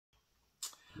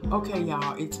Okay,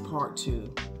 y'all, it's part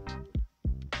 2.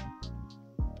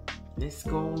 Let's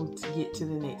go on to get to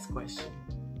the next question.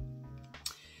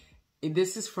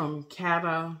 This is from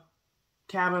Cataly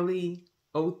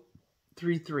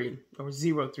 033 or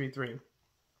 033.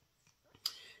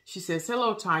 She says,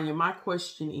 "Hello, Tanya. My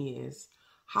question is,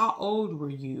 how old were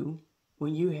you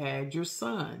when you had your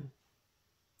son?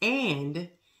 And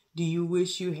do you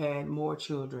wish you had more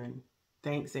children?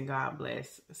 Thanks and God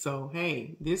bless." So,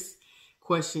 hey, this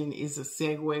question is a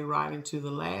segue right into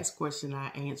the last question I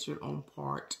answered on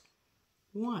part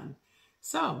 1.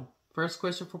 So, first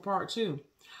question for part 2.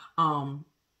 I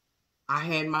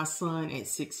had my son at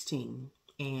 16.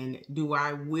 And do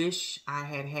I wish I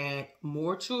had had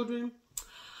more children?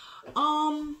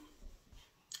 I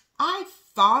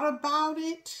thought about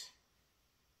it,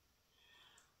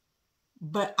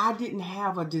 but I didn't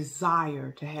have a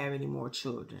desire to have any more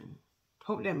children.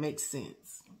 Hope that makes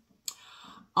sense.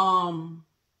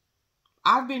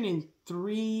 I've been in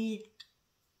 3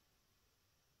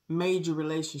 major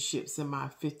relationships in my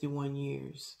 51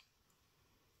 years.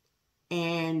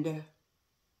 And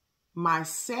my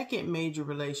second major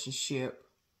relationship,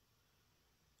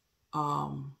 we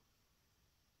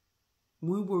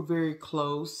were very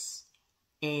close,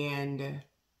 and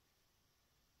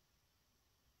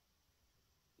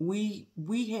we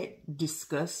had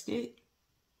discussed it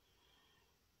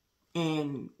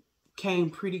and came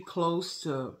pretty close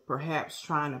to perhaps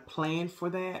trying to plan for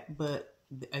that. But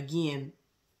again,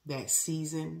 that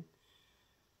season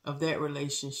of that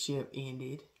relationship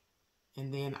ended.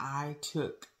 And then I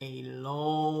took a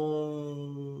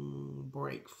long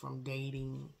break from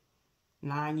dating.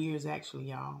 9 years, actually,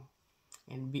 y'all.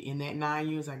 And in that 9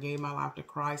 years, I gave my life to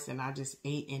Christ, and I just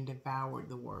ate and devoured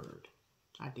the word.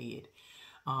 I did.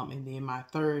 And then my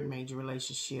third major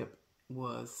relationship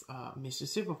was Mr.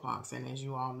 Silverfox. And as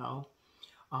you all know,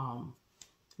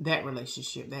 that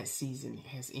relationship, that season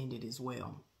has ended as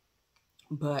well.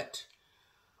 But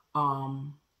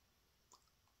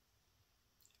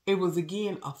it was,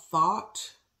 again, a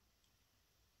thought,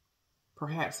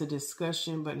 perhaps a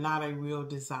discussion, but not a real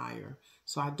desire.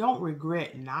 So I don't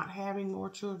regret not having more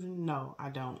children. No, I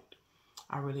don't.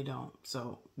 I really don't.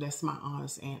 So that's my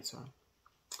honest answer.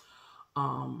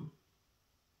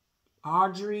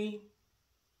 Audrey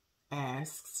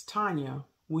asks, "Tanya,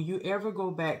 will you ever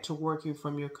go back to working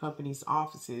from your company's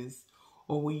offices,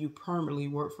 or will you permanently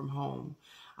work from home?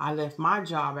 I left my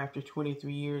job after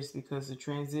 23 years because the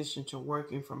transition to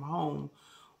working from home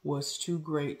was too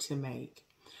great to make."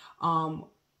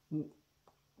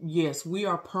 Yes, we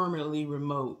are permanently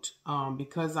remote.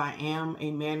 Because I am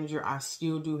a manager, I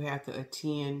still do have to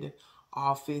attend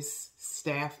office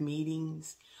staff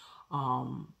meetings,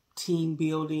 team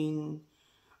building,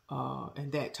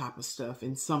 and that type of stuff,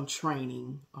 and some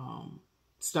training,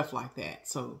 stuff like that.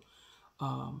 So,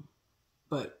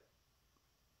 but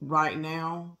right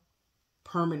now,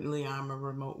 permanently, I'm a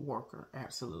remote worker.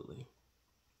 Absolutely.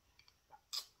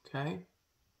 Okay.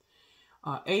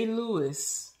 A.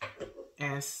 Lewis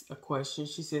asks a question.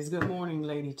 She says, "Good morning,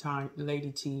 Lady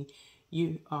T.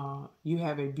 You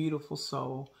have a beautiful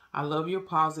soul. I love your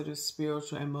positive,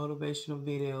 spiritual, and motivational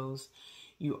videos.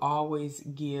 You always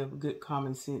give good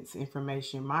common sense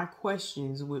information. My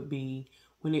questions would be,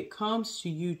 when it comes to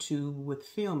YouTube with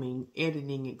filming,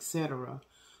 editing, etc.,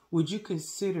 would you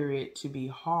consider it to be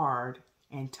hard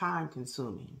and time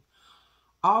consuming?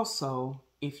 Also,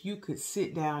 if you could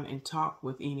sit down and talk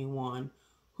with anyone,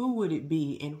 who would it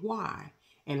be and why?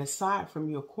 And aside from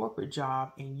your corporate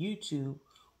job and YouTube,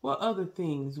 what other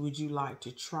things would you like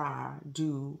to try,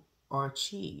 do, or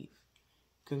achieve?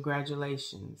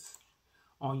 Congratulations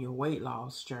on your weight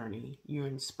loss journey. You're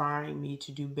inspiring me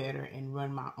to do better and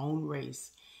run my own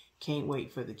race. Can't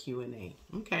wait for the Q&A."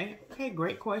 Okay,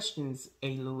 great questions,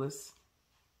 A. Lewis.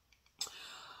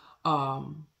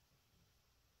 When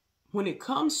it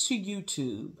comes to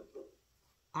YouTube,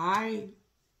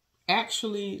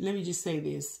 let me just say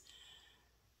this.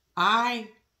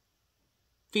 I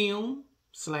film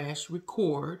 /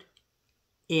 record,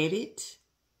 edit,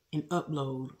 and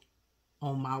upload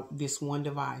on this one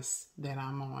device that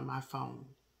I'm on, my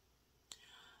phone.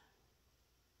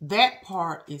 That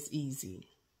part is easy.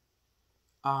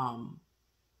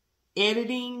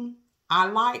 Editing, I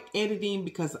like editing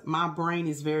because my brain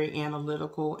is very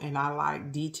analytical and I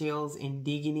like details and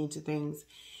digging into things.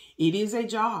 It is a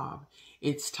job.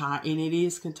 It's time, and it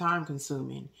is time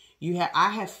consuming. I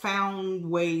have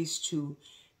found ways to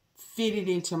fit it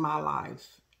into my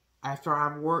life. After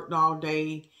I've worked all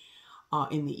day,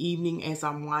 in the evening as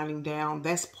I'm winding down,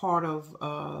 that's part of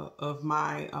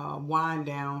my wind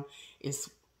down, is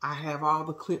I have all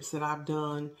the clips that I've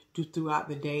done throughout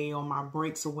the day on my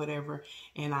breaks or whatever,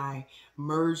 and I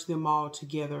merge them all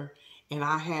together. And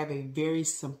I have a very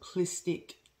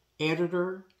simplistic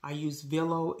editor. I use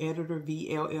Villo editor,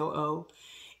 VLLO,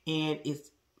 and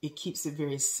it keeps it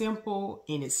very simple,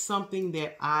 and it's something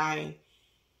that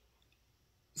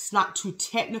it's not too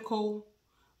technical,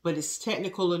 but it's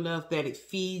technical enough that it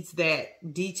feeds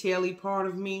that detail-y part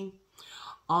of me.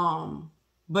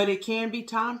 But it can be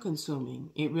time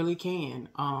consuming. It really can.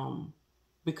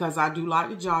 Because I do like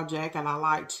the jaw jack, and I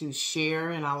like to share,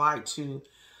 and I like to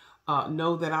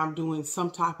know that I'm doing some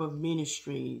type of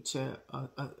ministry to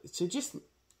just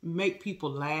make people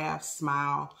laugh,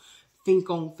 smile, think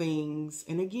on things,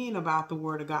 and again, about the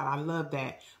Word of God. I love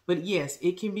that. But yes,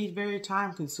 it can be very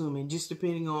time consuming, just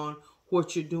depending on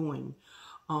what you're doing.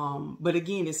 But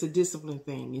again, it's a discipline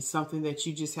thing. It's something that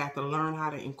you just have to learn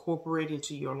how to incorporate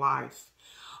into your life.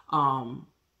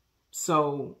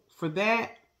 So for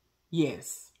that,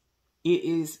 yes,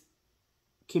 it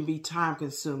can be time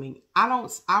consuming. I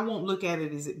won't look at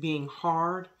it as it being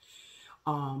hard,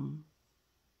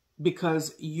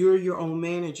 because you're your own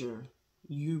manager.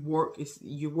 You're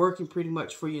working pretty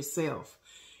much for yourself.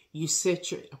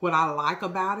 What I like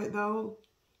about it though,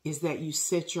 is that you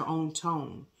set your own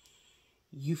tone.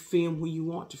 You film who you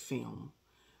want to film.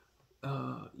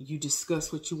 You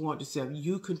discuss what you want to say.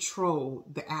 You control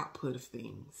the output of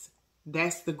things.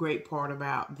 That's the great part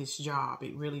about this job.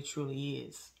 It really, truly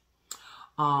is.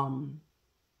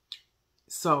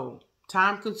 So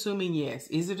time consuming, yes.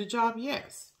 Is it a job?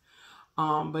 Yes.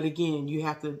 But again, you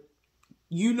have to,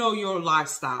 know your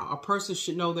lifestyle. A person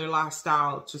should know their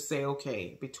lifestyle to say,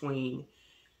 okay, between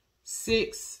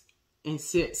 6 and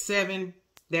 7,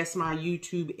 that's my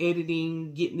YouTube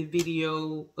editing, getting the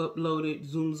video uploaded,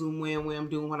 zoom, wham,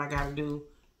 doing what I got to do,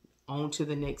 on to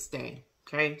the next day.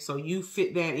 Okay, so you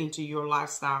fit that into your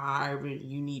lifestyle however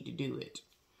you need to do it.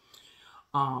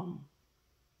 And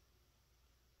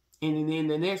then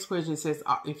the next question says,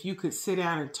 if you could sit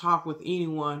down and talk with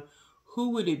anyone, who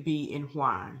would it be and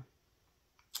why?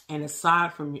 And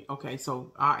aside from, okay,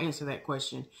 so I'll answer that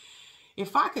question.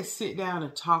 If I could sit down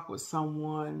and talk with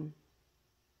someone,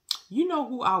 you know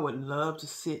who I would love to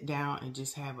sit down and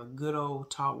just have a good old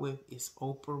talk with is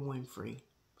Oprah Winfrey.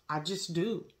 I just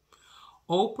do.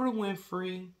 Oprah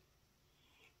Winfrey,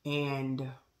 and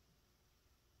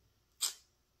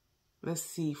let's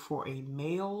see, for a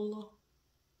male,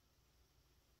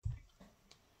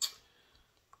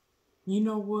 you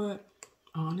know what?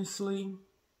 Honestly,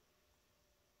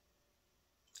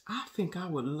 I think I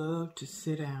would love to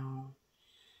sit down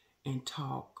and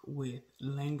talk with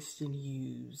Langston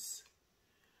Hughes.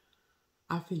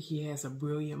 I think he has a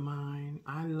brilliant mind.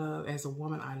 As a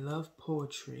woman, I love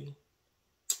poetry.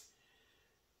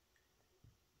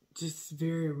 Just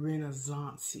very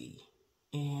Renaissance-y.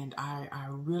 And I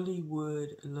really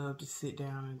would love to sit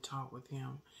down and talk with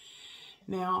him.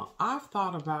 Now, I've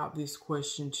thought about this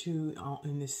question too,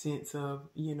 in the sense of,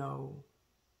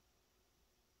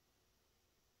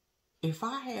 if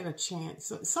I had a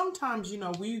chance, sometimes,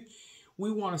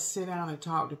 we want to sit down and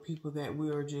talk to people that we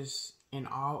are just in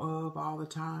awe of all the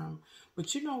time.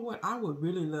 But you know what? I would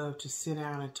really love to sit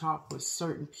down and talk with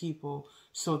certain people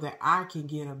so that I can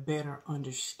get a better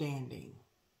understanding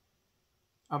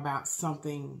about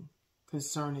something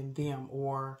concerning them,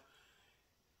 or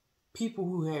people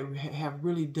who have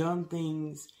really done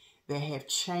things that have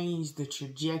changed the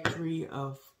trajectory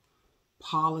of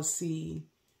policy,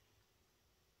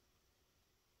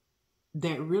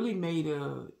 that really made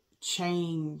a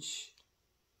change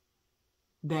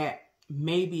that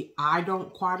maybe I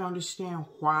don't quite understand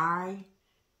why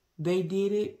they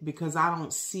did it, because I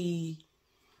don't see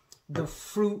the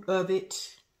fruit of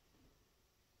it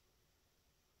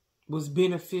was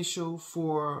beneficial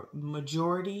for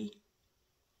majority.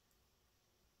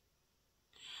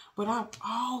 But I've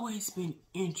always been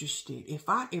interested. If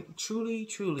truly,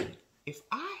 if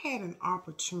I had an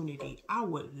opportunity, I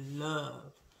would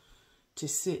love to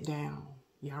sit down.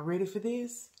 Y'all ready for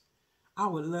this? I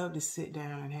would love to sit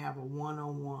down and have a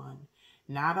one-on-one,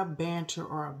 not a banter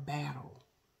or a battle.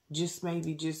 Just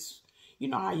maybe you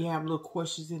know how you have little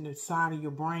questions in the side of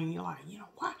your brain. You're like,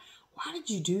 why did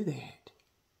you do that?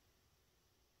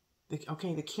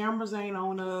 Okay, the cameras ain't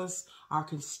on us. Our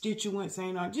constituents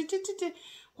ain't on.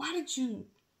 Why did you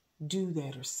do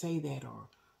that or say that or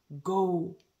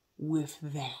go with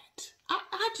that?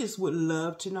 I just would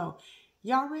love to know.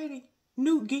 Y'all ready?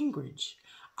 Newt Gingrich.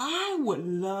 I would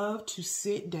love to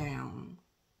sit down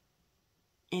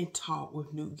and talk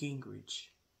with Newt Gingrich.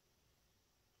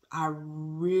 I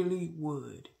really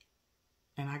would.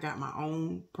 And I got my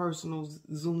own personal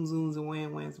zoom zooms and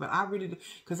wham whams. But I really do,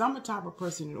 because I'm the type of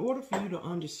person, in order for you to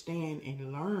understand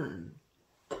and learn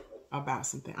about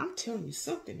something, I'm telling you,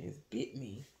 something has bit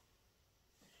me.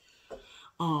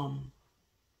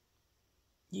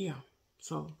 Yeah.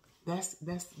 So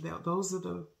those are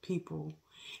the people.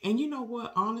 And you know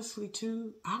what? Honestly,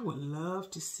 too, I would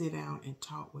love to sit down and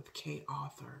talk with Kay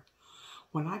Arthur.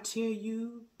 When I tell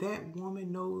you that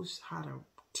woman knows how to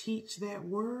teach that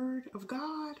word of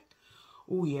God,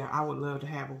 oh yeah, I would love to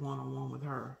have a one-on-one with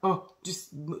her. Oh,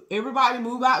 just everybody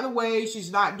move out of the way.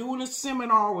 She's not doing a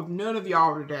seminar with none of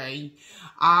y'all today.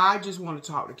 I just want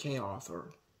to talk to Kay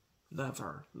Arthur. Love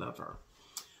her, love her.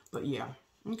 But yeah,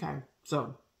 okay.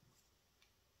 So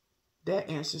that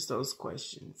answers those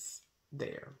questions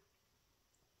there.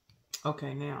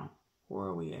 Okay, now, where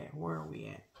are we at? Where are we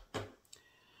at?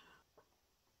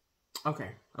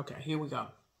 Okay, here we go.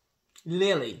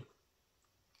 Lily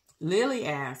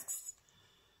asks,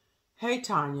 hey,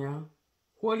 Tanya,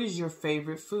 what is your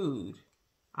favorite food?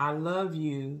 I love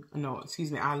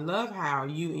how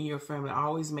you and your family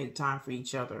always make time for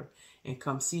each other and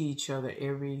come see each other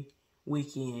every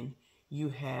weekend. You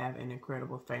have an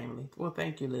incredible family. Well,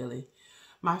 thank you, Lily.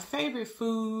 My favorite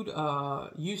food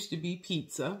used to be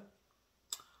pizza.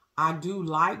 I do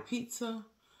like pizza,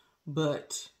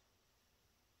 but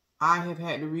I have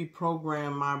had to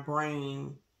reprogram my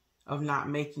brain of not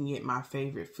making it my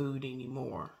favorite food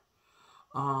anymore.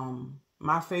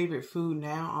 My favorite food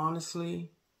now,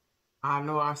 honestly, I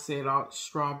know I said all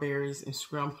strawberries and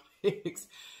scrambled eggs.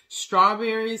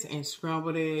 Strawberries and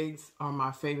scrambled eggs are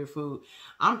my favorite food.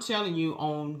 I'm telling you,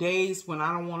 on days when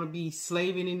I don't want to be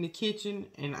slaving in the kitchen,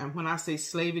 and when I say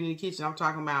slaving in the kitchen, I'm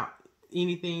talking about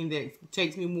anything that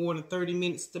takes me more than 30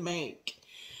 minutes to make.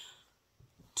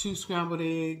 2 scrambled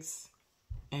eggs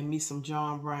and me some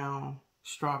John Brown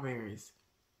strawberries.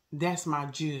 That's my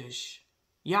juice.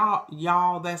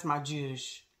 Y'all, that's my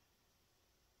juice.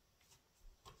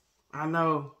 I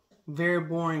know, very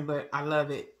boring, but I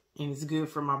love it. And it's good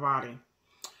for my body.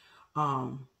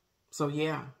 So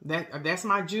yeah, that's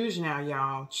my juice now,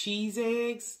 y'all. Cheese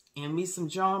eggs and me some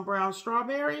John Brown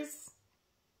strawberries.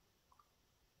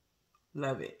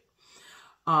 Love it.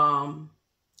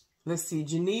 Let's see.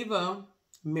 Geneva,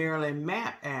 Maryland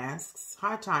Matt asks,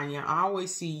 hi, Tanya. I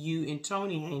always see you and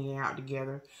Tony hanging out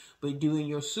together, but you and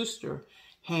your sister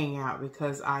hang out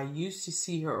because I used to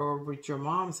see her over at your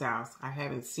mom's house. I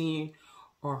haven't seen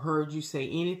or heard you say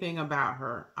anything about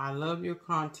her. I love your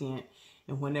content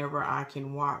and whenever I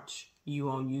can watch you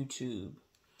on YouTube.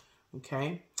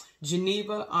 Okay.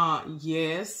 Geneva,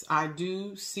 yes, I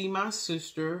do see my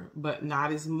sister, but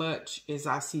not as much as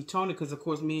I see Tony, because of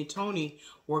course me and Tony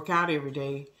work out every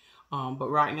day. But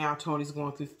right now Tony's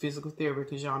going through physical therapy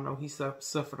because y'all know he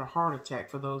suffered a heart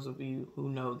attack, for those of you who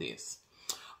know this.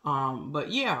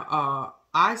 But yeah,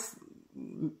 I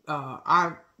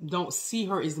don't see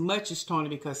her as much as Tony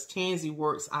because Tansy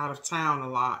works out of town a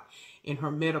lot in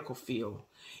her medical field.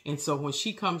 And so when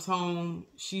she comes home,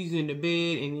 she's in the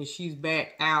bed and then she's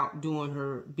back out doing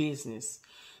her business.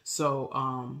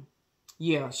 So,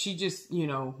 yeah, she just, you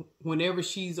know, whenever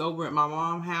she's over at my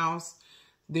mom's house,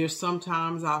 there's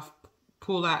sometimes I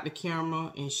pull out the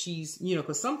camera and she's, you know,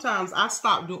 because sometimes I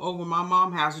stop over my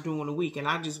mom's house during the week and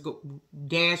I just go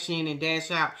dash in and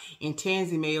dash out, and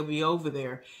Tansy may be over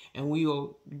there and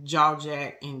we'll jaw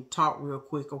jack and talk real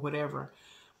quick or whatever.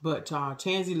 But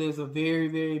Tansy lives a very,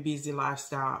 very busy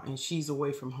lifestyle and she's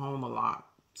away from home a lot.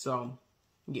 So,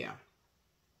 yeah.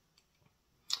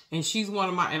 And she's one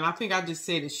of my, and I think I just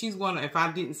said it, she's one of, if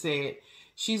I didn't say it,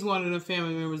 she's one of the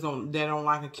family members that don't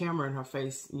like a camera in her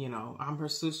face. You know, I'm her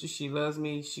sister. She loves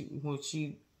me. When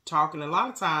she talking, a lot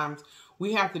of times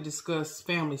we have to discuss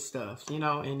family stuff, you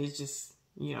know, and it's just,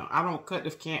 you know, I don't cut the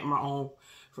camera on.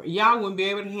 Y'all wouldn't be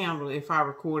able to handle it if I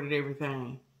recorded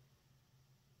everything.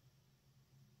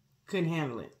 Couldn't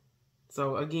handle it.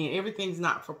 So again, everything's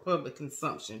not for public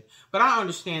consumption, but I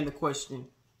understand the question.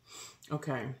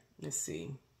 Okay, let's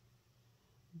see.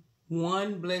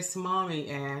 One Blessed Mommy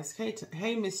asks,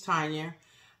 hey, Miss Tanya,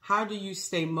 how do you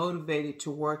stay motivated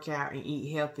to work out and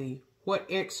eat healthy? What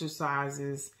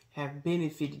exercises have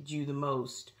benefited you the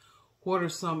most? What are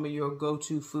some of your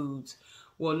go-to foods?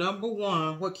 Well, number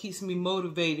one, what keeps me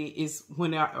motivated is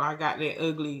when I got that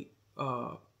ugly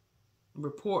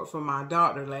report from my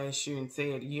doctor last year and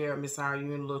said, yeah, Miss Howard,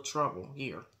 you're in a little trouble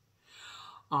here.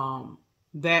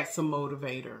 That's a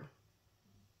motivator.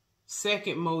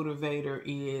 Second motivator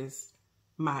is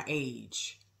my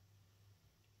age.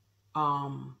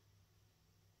 When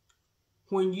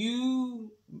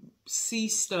you see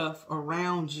stuff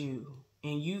around you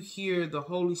and you hear the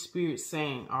Holy Spirit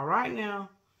saying, all right now,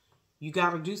 You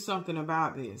got to do something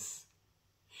about this.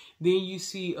 Then you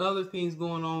see other things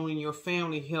going on in your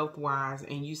family health-wise,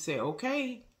 and you say,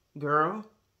 okay, girl,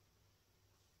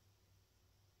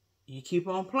 you keep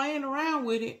on playing around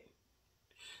with it.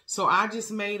 So I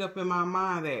just made up in my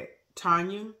mind that,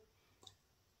 Tanya,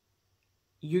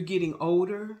 you're getting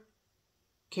older.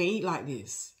 Can't eat like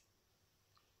this.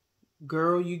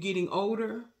 Girl, you're getting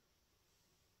older.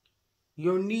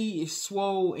 Your knee is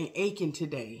swole and aching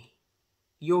today.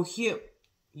 Your hip,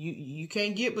 you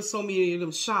can't get but so many of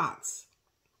them shots.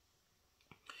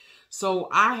 So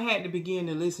I had to begin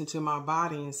to listen to my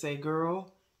body and say,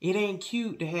 girl, it ain't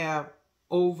cute to have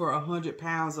over 100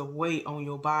 pounds of weight on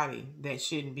your body that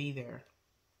shouldn't be there.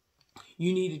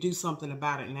 You need to do something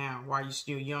about it now while you're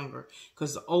still younger,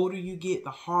 because the older you get,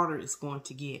 the harder it's going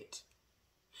to get.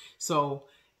 So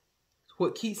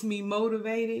what keeps me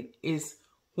motivated is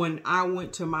when I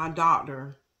went to my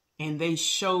doctor and they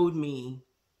showed me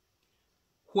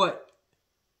what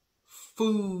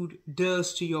food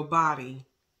does to your body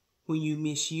when you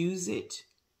misuse it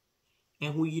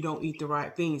and when you don't eat the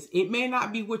right things. It may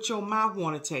not be what your mouth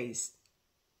want to taste.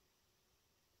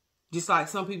 Just like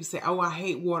some people say, oh, I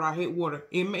hate water, I hate water.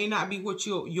 It may not be what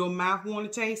your mouth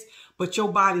want to taste, but your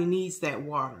body needs that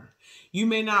water. You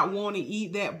may not want to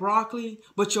eat that broccoli,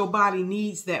 but your body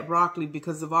needs that broccoli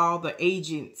because of all the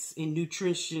agents and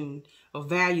nutrition of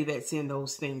value that's in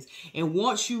those things. And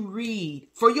once you read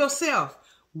for yourself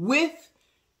with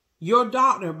your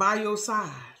doctor by your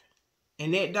side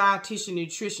and that dietitian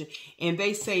nutrition, and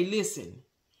they say, listen,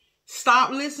 stop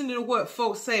listening to what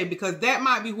folks say, because that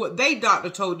might be what they doctor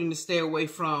told them to stay away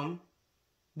from.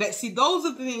 See, those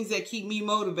are the things that keep me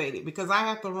motivated, because I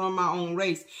have to run my own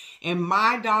race. And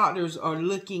my doctors are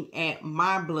looking at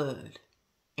my blood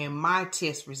and my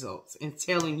test results and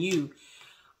telling you,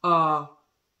 that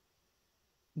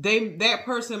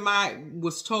person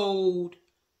was told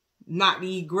not to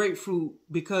eat grapefruit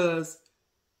because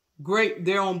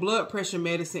they're on blood pressure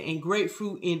medicine, and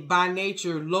grapefruit by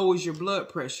nature lowers your blood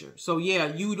pressure. So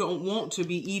yeah, you don't want to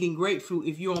be eating grapefruit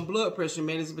if you're on blood pressure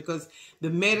medicine, because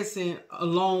the medicine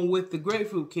along with the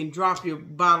grapefruit can drop your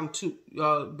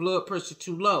blood pressure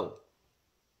too low.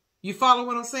 You follow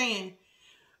what I'm saying?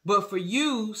 But for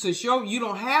you, since you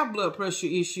don't have blood pressure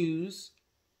issues,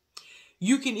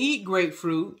 you can eat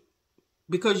grapefruit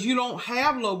because you don't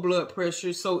have low blood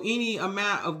pressure. So any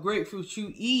amount of grapefruit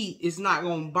you eat is not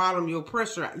going to bottom your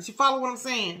pressure out. You follow what I'm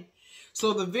saying?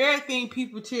 So the very thing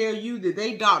people tell you that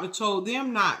they doctor told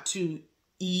them not to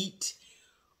eat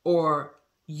or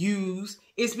use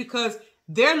is because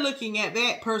they're looking at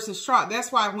that person's chart.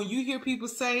 That's why when you hear people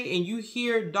say, and you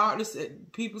hear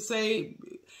people say,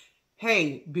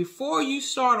 hey, before you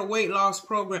start a weight loss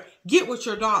program, get with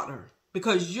your doctor.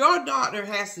 Because your doctor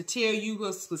has to tell you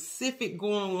what's specific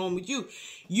going on with you.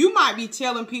 You might be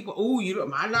telling people, oh,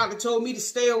 my doctor told me to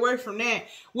stay away from that.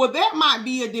 Well, that might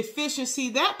be a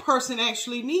deficiency that person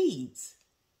actually needs.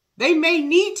 They may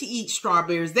need to eat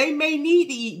strawberries. They may need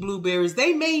to eat blueberries.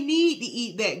 They may need to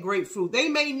eat that grapefruit. They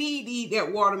may need to eat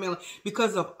that watermelon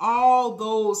because of all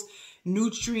those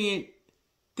nutrient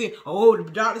things. Oh, the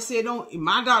doctor said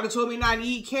my doctor told me not to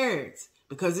eat carrots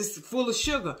because it's full of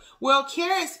sugar. Well,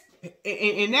 carrots,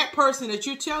 and that person that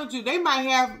you're telling to, they might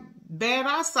have bad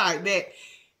eyesight. That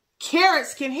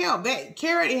carrots can help. That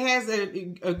carrot, it has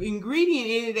an ingredient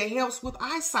in it that helps with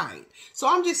eyesight. So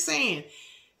I'm just saying,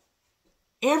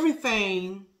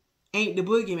 everything ain't the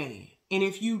boogeyman. And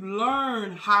if you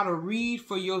learn how to read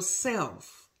for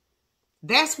yourself,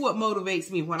 that's what motivates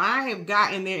me. When I have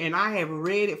gotten there and I have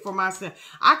read it for myself,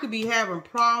 I could be having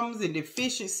problems and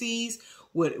deficiencies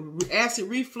with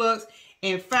acid reflux,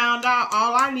 and found out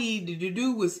all I needed to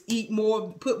do was eat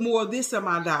more, put more of this in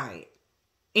my diet.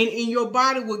 And your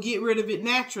body will get rid of it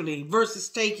naturally versus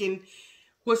taking,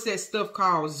 what's that stuff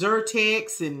called?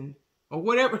 Zyrtex or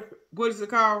whatever. What is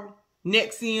it called?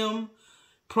 Nexium,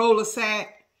 Prolasac.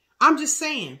 I'm just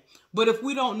saying. But if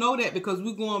we don't know that, because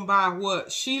we're going by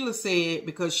what Sheila said,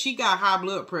 because she got high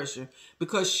blood pressure,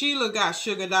 because Sheila got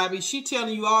sugar diabetes, she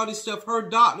telling you all this stuff her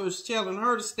doctor's telling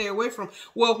her to stay away from.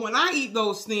 Well, when I eat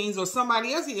those things or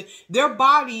somebody else eat it, their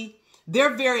body,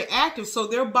 they're very active, so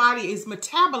their body is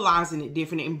metabolizing it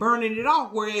different and burning it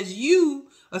off, whereas you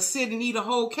are sitting and eat a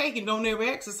whole cake and don't ever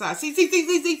exercise. See.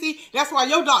 That's why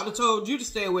your doctor told you to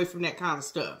stay away from that kind of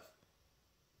stuff.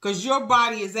 Because your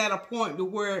body is at a point to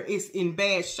where it's in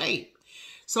bad shape.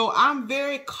 So I'm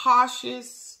very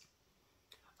cautious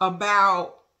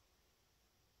about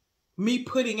me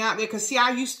putting out there. Because see,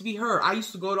 I used to be her. I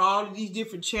used to go to all of these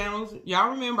different channels. Y'all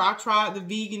remember I tried the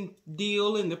vegan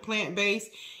deal and the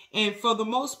plant-based. And for the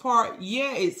most part,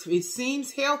 yeah, it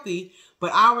seems healthy.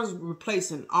 But I was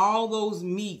replacing all those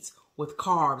meats with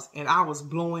carbs, and I was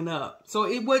blowing up. So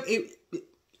it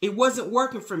wasn't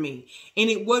working for me, and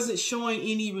it wasn't showing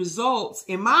any results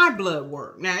in my blood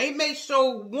work. Now, it may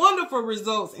show wonderful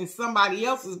results in somebody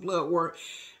else's blood work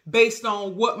based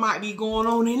on what might be going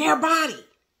on in their body.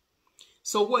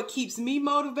 So what keeps me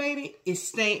motivated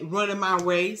is running my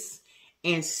race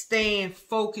and staying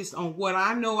focused on what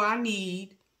I know I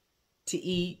need to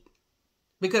eat.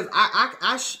 Because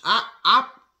I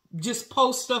just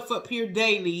post stuff up here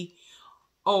daily.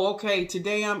 Oh, okay,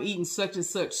 today I'm eating such and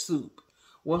such soup.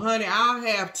 Well, honey, I'll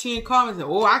have 10 comments.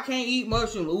 Oh, I can't eat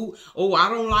mushrooms. Oh, I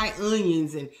don't like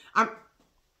onions. And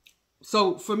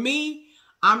so for me,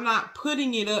 I'm not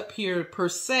putting it up here per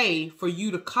se for you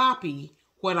to copy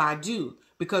what I do,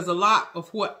 because a lot of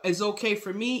what is okay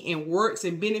for me and works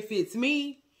and benefits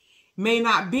me may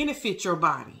not benefit your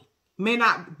body. May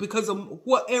not, because of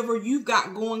whatever you've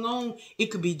got going on. It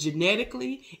could be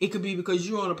genetically. It could be because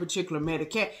you're on a particular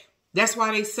medication. That's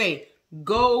why they say,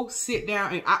 go sit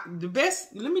down. And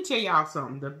let me tell y'all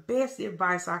something. The best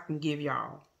advice I can give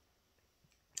y'all,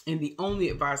 and the only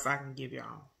advice I can give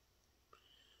y'all,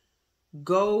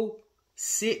 go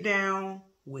sit down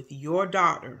with your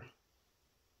doctor.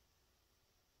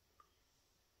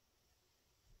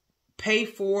 Pay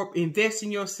for, invest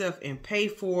in yourself and pay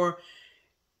for.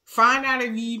 Find out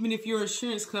even if your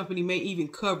insurance company may even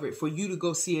cover it for you to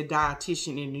go see a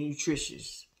dietitian and a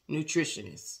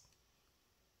nutritionist.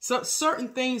 So certain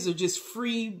things are just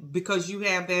free because you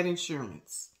have that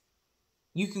insurance.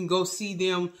 You can go see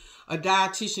them, a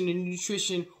dietitian and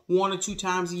nutrition, 1 or 2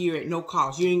 times a year at no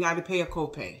cost. You ain't got to pay a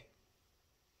copay.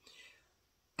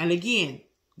 And again,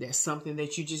 that's something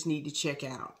that you just need to check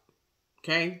out.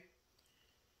 Okay?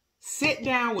 Sit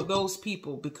down with those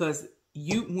people, because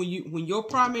when your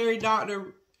primary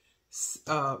doctor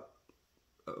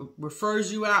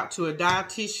refers you out to a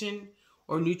dietitian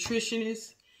or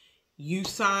nutritionist, you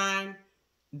sign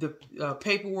the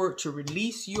paperwork to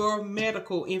release your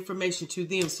medical information to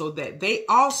them so that they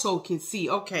also can see,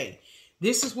 okay,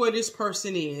 this is where this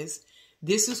person is.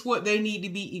 This is what they need to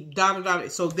be,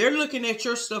 So they're looking at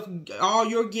your stuff, all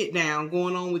your get down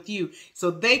going on with you,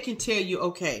 so they can tell you,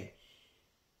 okay,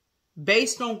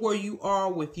 based on where you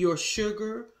are with your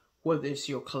sugar, whether it's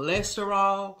your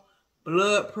cholesterol,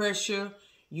 blood pressure,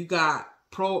 you got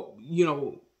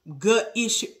gut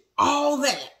issue, all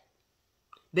that.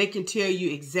 They can tell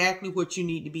you exactly what you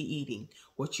need to be eating,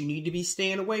 what you need to be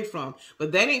staying away from.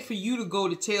 But that ain't for you to go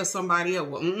to tell somebody else,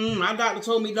 well, my doctor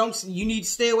told me you need to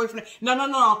stay away from that.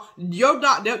 No. Your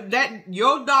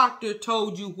doctor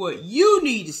told you what you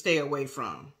need to stay away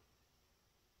from.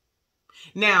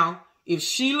 Now, if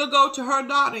Sheila go to her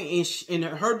doctor and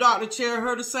her doctor tell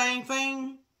her the same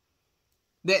thing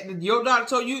that your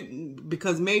doctor told you,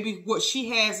 because maybe what she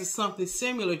has is something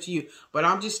similar to you. But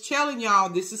I'm just telling y'all,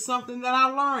 this is something that I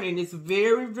learned, and it's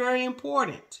very, very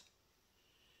important.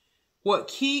 What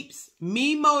keeps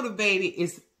me motivated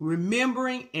is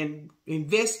remembering and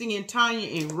investing in Tanya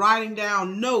and writing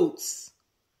down notes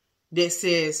that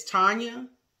says, Tanya,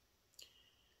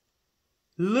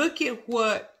 look at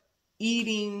what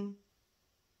eating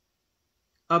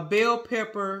a bell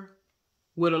pepper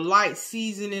with a light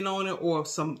seasoning on it, or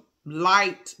some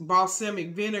light balsamic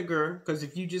vinegar, because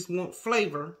if you just want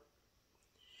flavor,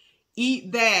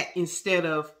 eat that instead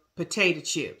of potato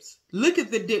chips. Look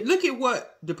at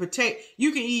what the potato,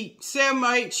 you can eat 7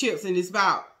 or 8 chips and it's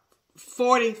about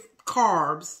 40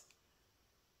 carbs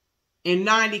and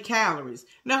 90 calories.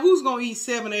 Now, who's going to eat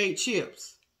 7 or 8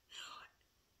 chips?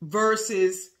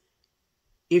 Versus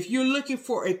if you're looking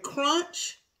for a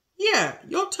crunch, yeah,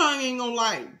 your tongue ain't gonna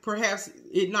like perhaps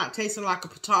it not tasting like a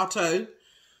potato.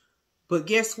 But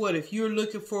guess what? If you're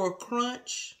looking for a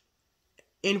crunch,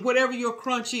 and whatever your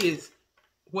crunch is,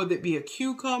 whether it be a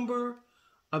cucumber,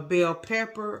 a bell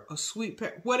pepper, a sweet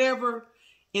pepper, whatever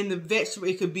in the vegetable,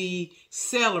 it could be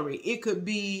celery, it could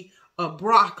be a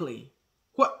broccoli.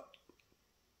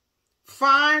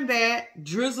 Find that,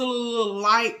 drizzle a little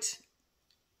light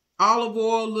olive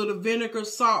oil, a little vinegar,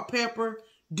 salt, pepper.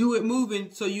 Do it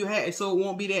moving so it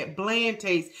won't be that bland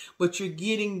taste, but you're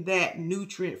getting that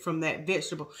nutrient from that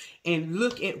vegetable. And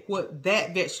look at what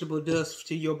that vegetable does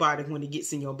to your body when it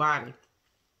gets in your body.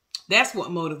 That's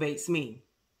what motivates me.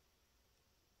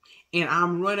 And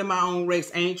I'm running my own race.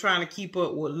 I ain't trying to keep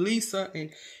up with Lisa and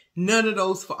none of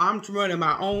those. I'm running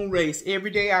my own race.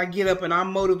 Every day I get up and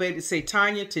I'm motivated to say,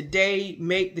 Tanya, today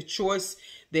make the choice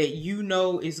that you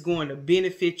know is going to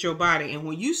benefit your body. And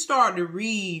when you start to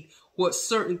read what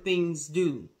certain things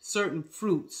do, certain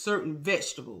fruits, certain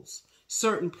vegetables,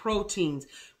 certain proteins,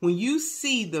 when you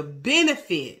see the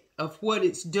benefit of what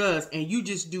it does, and you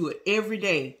just do it every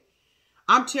day.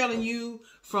 I'm telling you,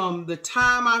 from the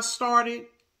time I started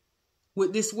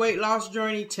with this weight loss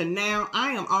journey to now,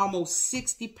 I am almost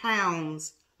 60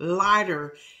 pounds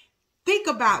lighter. Think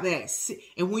about that.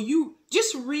 And when you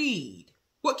just read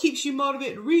what keeps you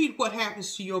motivated, read what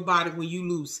happens to your body when you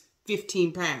lose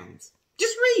 15 pounds.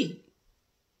 Just read.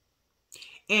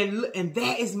 And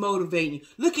that is motivating.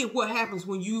 Look at what happens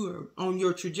when you are on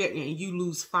your trajectory and you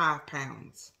lose 5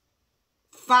 pounds.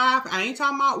 I ain't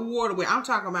talking about water weight. I'm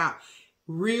talking about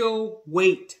real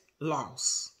weight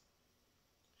loss.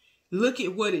 Look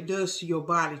at what it does to your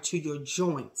body, to your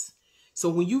joints. So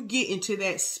when you get into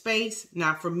that space,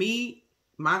 now for me,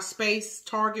 my space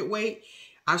target weight,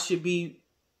 I should be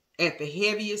at the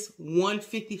heaviest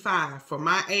 155 for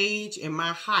my age and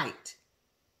my height.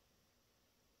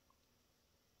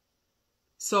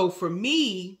 So for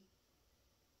me,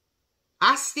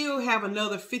 I still have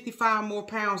another 55 more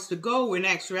pounds to go. In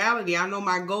actuality, I know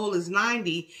my goal is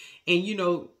 90. And, you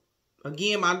know,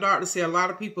 again, my doctor said a lot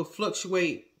of people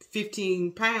fluctuate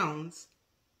 15 pounds.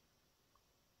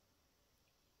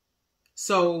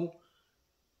 So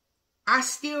I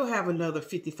still have another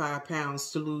 55 pounds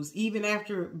to lose, even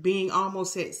after being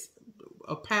almost at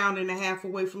 1.5 pounds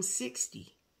away from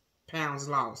 60 pounds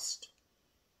lost.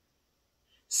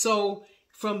 So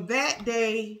from that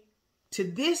day to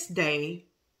this day,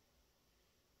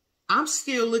 I'm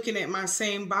still looking at my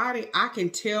same body. I can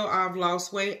tell I've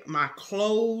lost weight. My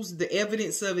clothes, the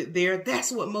evidence of it there,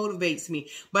 that's what motivates me.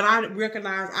 But I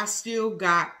recognize I still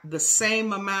got the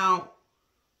same amount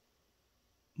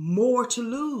more to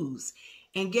lose.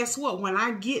 And guess what? When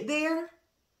I get there,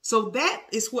 so that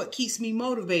is what keeps me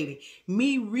motivated.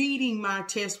 Me reading my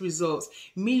test results,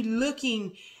 me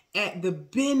looking at the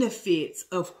benefits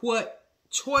of what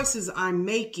choices I'm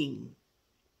making.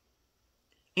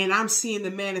 And I'm seeing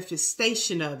the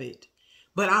manifestation of it.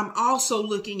 But I'm also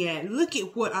looking at, look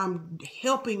at what I'm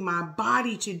helping my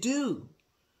body to do.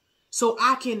 So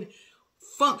I can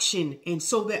function, and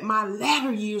so that my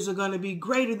latter years are going to be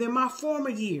greater than my former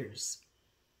years.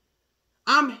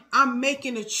 I'm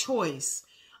making a choice.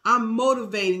 I'm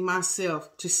motivating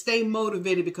myself to stay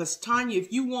motivated, because Tanya,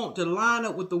 if you want to line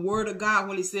up with the word of God,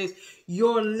 when it says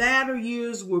your latter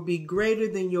years will be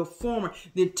greater than your former,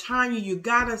 then Tanya, you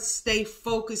got to stay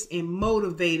focused and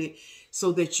motivated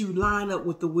so that you line up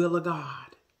with the will of God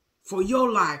for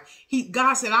your life.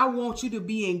 God said, I want you to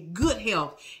be in good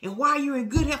health. And while you're in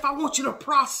good health, I want you to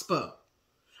prosper.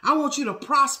 I want you to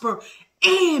prosper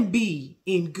and be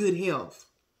in good health.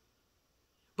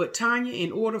 But Tanya,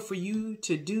 in order for you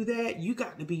to do that, you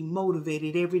got to be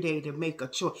motivated every day to make a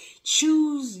choice.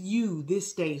 Choose you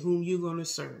this day whom you're going to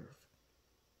serve.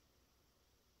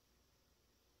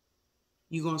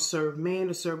 You're going to serve man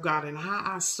or serve God. And how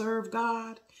I serve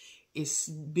God is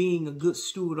being a good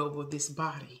steward over this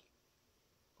body.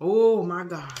 Oh my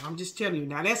God, I'm just telling you.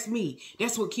 Now that's me.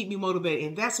 That's what keeps me motivated.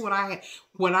 And that's what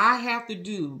I have to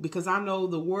do, because I know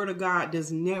the word of God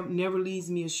does never leads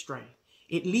me astray.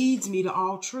 It leads me to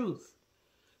all truth.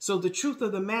 So the truth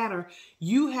of the matter,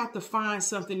 you have to find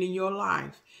something in your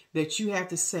life that you have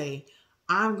to say,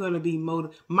 I'm going to be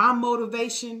motivated. My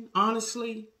motivation,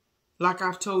 honestly, like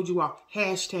I've told you all,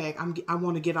 hashtag, I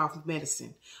want to get off of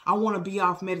medicine. I want to be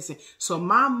off medicine. So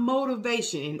my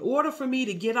motivation, in order for me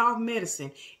to get off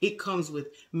medicine, it comes with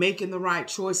making the right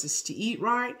choices to eat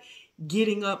right,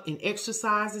 getting up and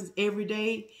exercises every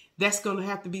day. That's going to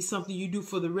have to be something you do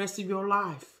for the rest of your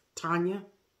life, Tanya.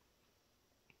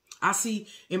 I see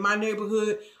in my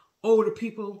neighborhood, older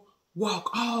people walk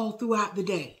all throughout the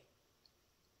day.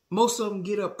 Most of them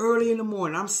get up early in the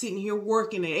morning. I'm sitting here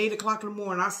working at 8 o'clock in the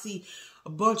morning. I see a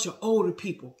bunch of older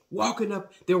people walking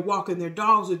up. They're walking their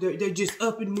dogs, or they're just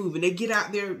up and moving. They get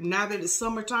out there, now that it's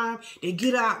summertime, they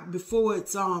get out before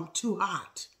it's too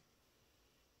hot.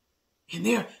 And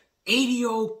they're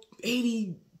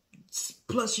 80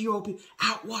 plus year old people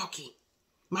out walking.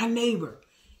 My neighbor,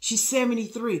 she's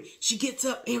 73. She gets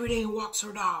up every day and walks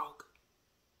her dog.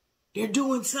 They're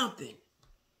doing something.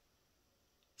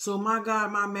 So my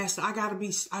God, my master, I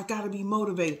gotta be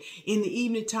motivated. In the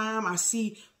evening time, I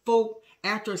see folk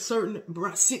after a certain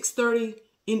 6:30,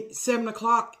 7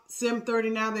 o'clock, 7:30,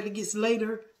 now that it gets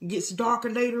later, it gets darker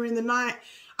later in the night.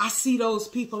 I see those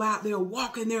people out there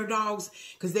walking their dogs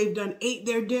because they've ate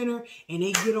their dinner, and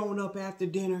they get on up after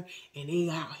dinner and they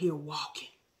out here walking.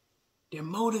 They're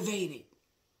motivated.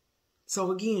 So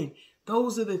again,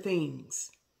 those are the things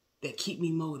that keep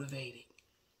me motivated.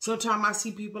 Sometimes I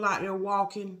see people out there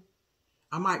walking.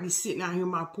 I might be sitting out here on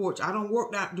my porch. I don't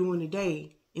work out during the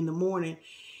day in the morning.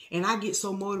 And I get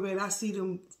so motivated. I see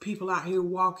them people out here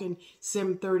walking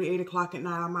 7:30, 8 o'clock at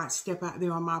night. I might step out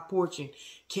there on my porch and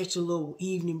catch a little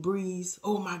evening breeze.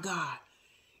 Oh my God.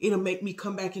 It'll make me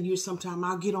come back in here sometime.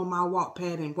 I'll get on my walk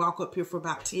pad and walk up here for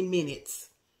about 10 minutes.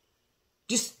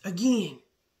 Just, again,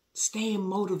 staying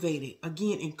motivated.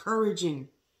 Again, encouraging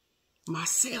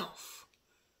myself.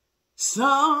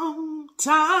 Sometimes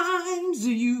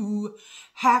you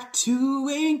have to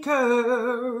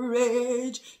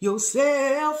encourage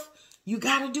yourself. You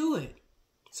got to do it.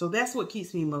 So that's what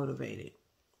keeps me motivated.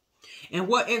 And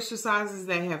what exercises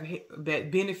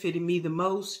that benefited me the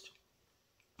most?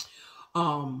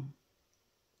 On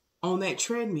that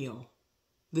treadmill.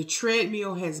 The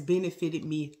treadmill has benefited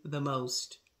me the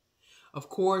most. Of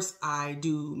course, I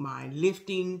do my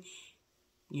lifting.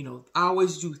 You know, I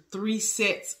always do 3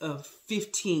 sets of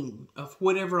 15 of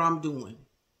whatever I'm doing.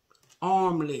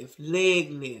 Arm lift,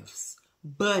 leg lifts,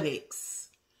 buttocks.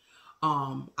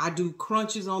 I do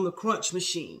crunches on the crunch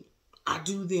machine. I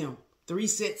do them 3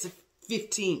 sets of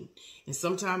 15. And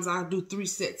sometimes I do 3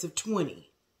 sets of 20.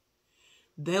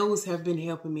 Those have been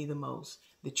helping me the most.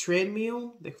 The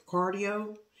treadmill, the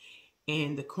cardio,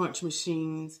 and the crunch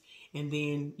machines. And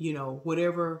then, you know,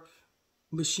 whatever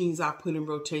machines I put in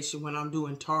rotation when I'm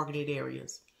doing targeted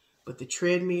areas. But the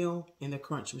treadmill and the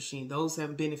crunch machine, those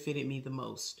have benefited me the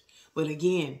most. But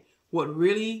again, what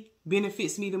really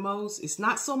benefits me the most is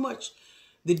not so much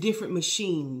the different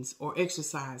machines or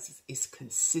exercises. It's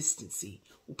consistency.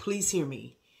 Well, please hear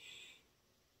me.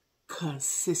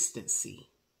 Consistency.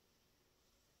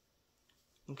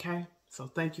 Okay, so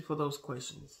thank you for those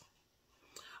questions.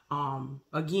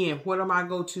 Again, what are my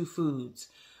go-to foods?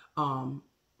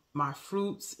 My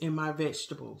fruits and my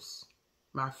vegetables.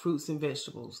 My fruits and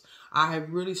vegetables. I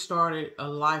have really started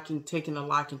taking a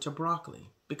liking to broccoli,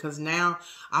 because now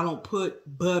I don't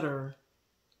put butter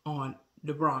on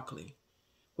the broccoli.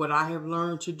 What I have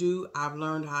learned to do, I've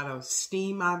learned how to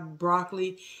steam my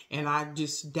broccoli, and I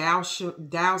just douse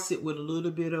it with a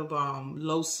little bit of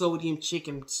low sodium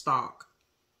chicken stock.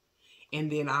 And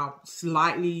then I'll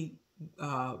slightly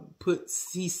put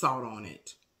sea salt on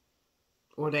it.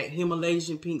 Or that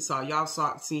Himalayan pink salt. Y'all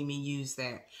see me use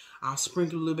that. I'll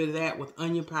sprinkle a little bit of that with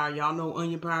onion powder. Y'all know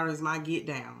onion powder is my get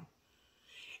down.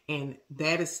 And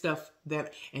that is stuff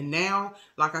that... And now,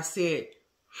 like I said,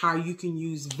 how you can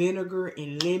use vinegar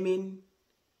and lemon.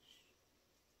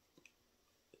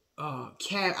 I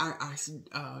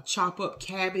chop up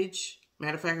cabbage.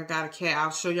 Matter of fact, I got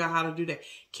I'll show y'all how to do that.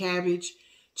 Cabbage.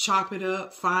 Chop it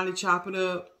up, finely chop it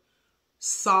up,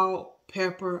 salt,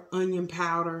 pepper, onion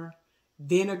powder,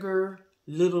 vinegar,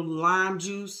 little lime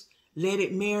juice, let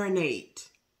it marinate.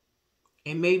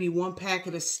 And maybe 1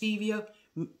 packet of stevia,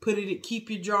 keep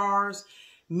your jars,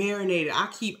 marinate it. I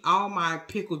keep all my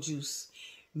pickle juice,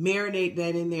 marinate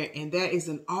that in there, and that is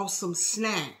an awesome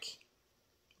snack.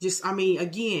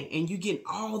 Again, and you get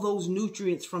all those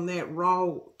nutrients from that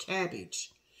raw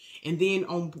cabbage. And then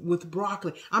with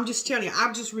broccoli, I'm just telling you,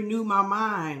 I've just renewed my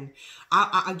mind.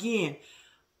 Again,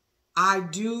 I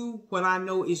do what I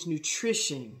know is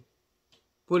nutrition.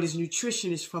 What is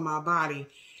nutrition is for my body.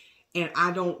 And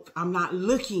I'm not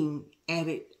looking at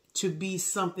it to be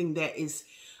something that is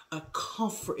a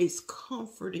comfort. It's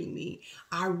comforting me.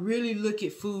 I really look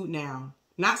at food now.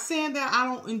 Not saying that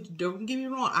don't get me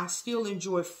wrong. I still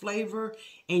enjoy flavor,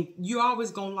 and you're always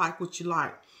going to like what you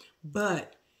like.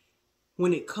 But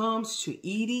when it comes to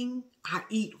eating, I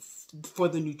eat for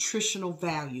the nutritional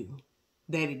value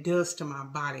that it does to my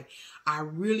body. I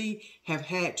really have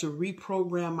had to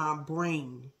reprogram my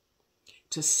brain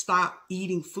to stop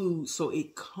eating food so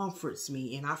it comforts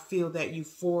me. And I feel that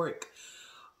euphoric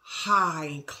high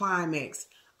and climax.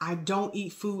 I don't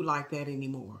eat food like that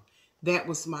anymore.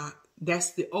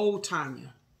 That's the old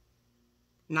Tanya.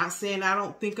 Not saying I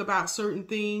don't think about certain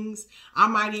things. I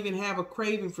might even have a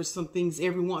craving for some things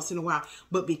every once in a while.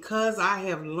 But because I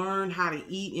have learned how to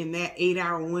eat in that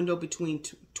 8-hour window between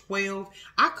 12,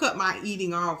 I cut my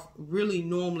eating off really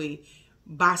normally.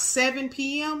 By 7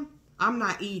 p.m., I'm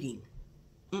not eating.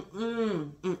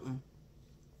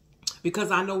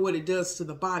 Because I know what it does to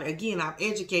the body. Again, I've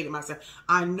educated myself.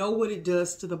 I know what it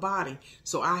does to the body.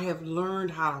 So I have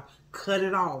learned how to cut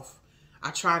it off.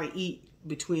 I try to eat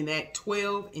between that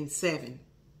 12 and 7.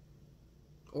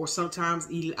 Or sometimes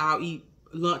I'll eat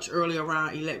lunch early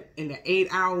around 11 in the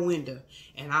 8-hour window.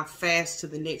 And I fast to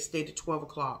the next day to 12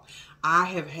 o'clock. I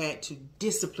have had to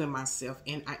discipline myself.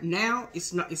 And now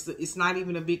it's not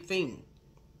even a big thing.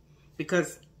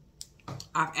 Because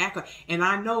and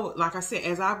I know, like I said,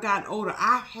 as I've gotten older,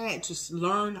 I've had to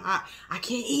learn I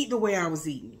can't eat the way I was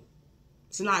eating.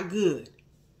 It's not good.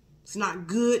 It's not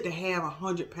good to have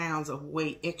 100 pounds of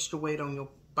weight, extra weight on your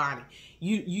body.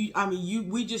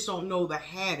 We just don't know the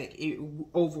havoc. It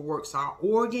overworks our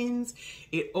organs.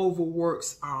 It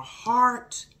overworks our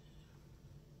heart.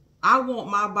 I want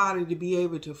my body to be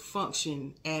able to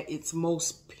function at its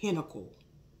most pinnacle.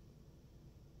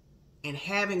 And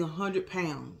having 100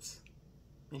 pounds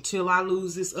until I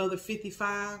lose this other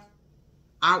 55,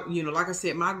 like I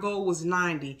said, my goal was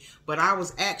 90, but I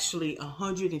was actually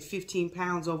 115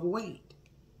 pounds overweight.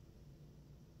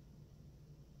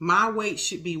 My weight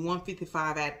should be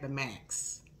 155 at the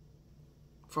max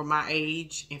for my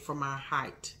age and for my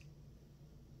height.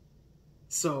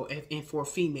 So, and for a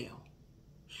female.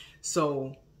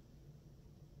 So,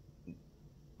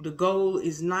 the goal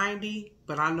is 90,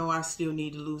 but I know I still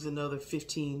need to lose another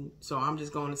 15. So I'm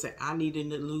just going to say I need to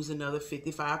lose another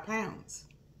 55 pounds.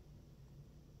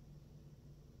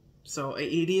 So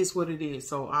it is what it is.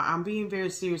 So I'm being very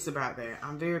serious about that.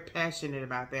 I'm very passionate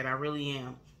about that. I really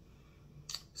am.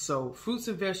 So fruits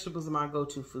and vegetables are my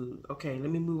go-to food. Okay, let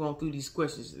me move on through these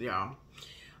questions, y'all.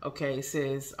 Okay, it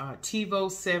says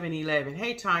TiVo711.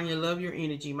 Hey, Tanya, love your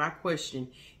energy. My question,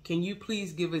 can you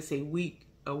please give us a week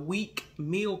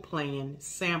meal plan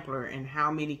sampler and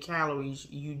how many calories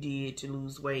you did to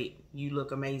lose weight? You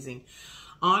look amazing.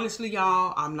 Honestly,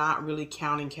 y'all, I'm not really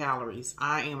counting calories.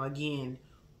 I am, again,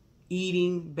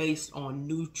 eating based on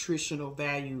nutritional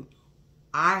value.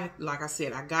 Like I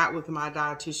said, I got with my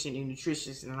dietitian and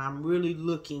nutritionist, and I'm really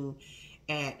looking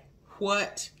at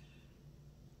what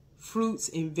fruits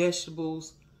and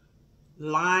vegetables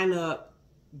line up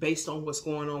based on what's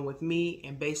going on with me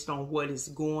and based on what is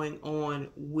going on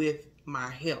with my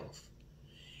health,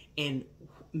 and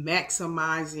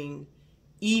maximizing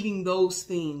eating those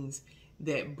things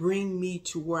that bring me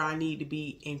to where I need to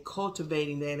be and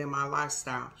cultivating that in my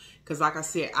lifestyle. Because like I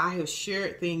said, I have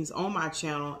shared things on my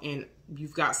channel, and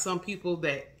you've got some people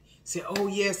that say, oh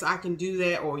yes, I can do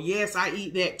that, or yes, I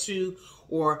eat that too,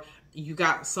 or you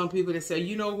got some people that say,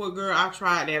 you know what, girl, I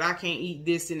tried that, I can't eat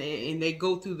this, and they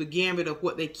go through the gamut of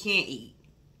what they can't eat.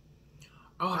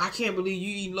 Oh, I can't believe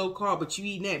you eat low carb, but you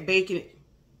eating that bacon.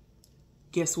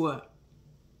 Guess what?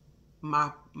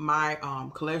 My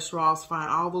cholesterol's fine.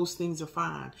 All those things are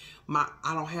fine.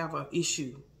 I don't have an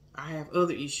issue. I have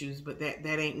other issues, but that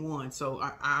ain't one. So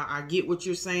I get what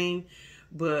you're saying,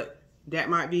 but that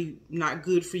might be not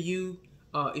good for you.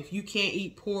 If you can't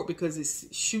eat pork because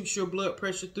it shoots your blood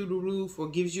pressure through the roof or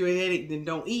gives you a headache, then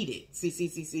don't eat it.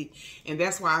 See. And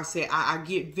that's why I said I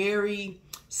get very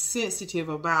sensitive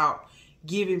about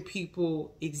giving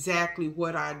people exactly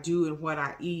what I do and what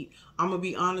I eat. I'm going to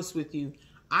be honest with you.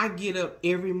 I get up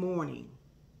every morning,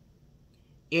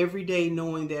 every day,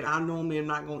 knowing that I normally am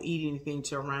not going to eat anything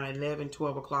till around 11,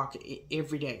 12 o'clock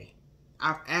every day.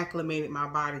 I've acclimated my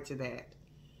body to that.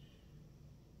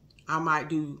 I might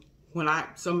do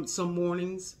some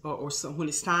mornings or when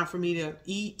it's time for me to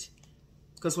eat,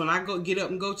 because when I get up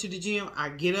and go to the gym, I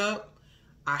get up,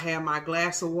 I have my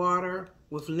glass of water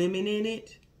with lemon in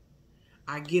it.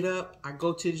 I get up, I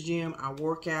go to the gym, I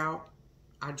work out.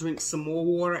 I drink some more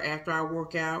water after I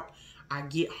work out. I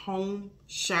get home,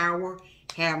 shower,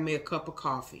 have me a cup of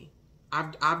coffee.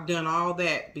 I've done all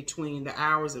that between the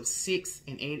hours of 6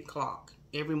 and 8 o'clock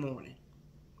every morning.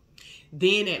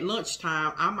 Then at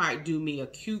lunchtime, I might do me a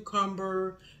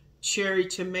cucumber, cherry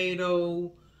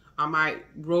tomato. I might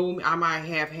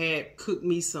have cooked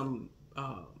me some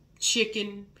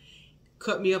chicken,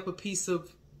 cut me up a piece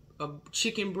of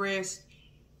chicken breast,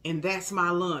 and that's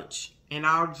my lunch. And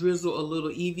I'll drizzle a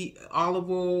little olive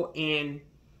oil and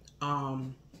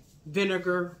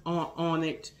vinegar on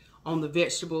it, on the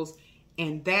vegetables.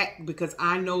 And that, because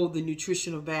I know the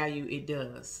nutritional value it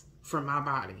does for my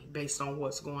body based on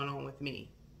what's going on with me.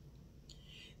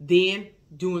 Then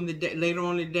during the day, later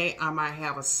on in the day, I might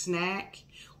have a snack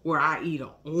where I eat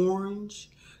an orange,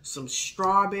 some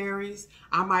strawberries.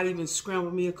 I might even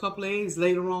scramble me a couple of eggs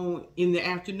later on in the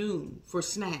afternoon for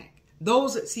snack.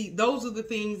 Those are the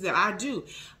things that I do.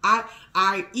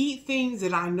 I eat things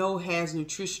that I know has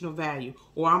nutritional value,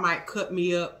 or I might cut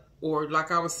me up, or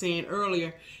like I was saying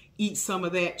earlier, eat some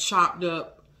of that chopped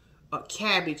up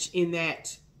cabbage in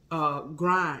that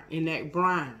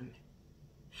brine,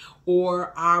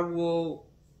 or I will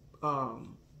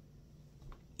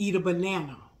eat a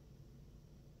banana.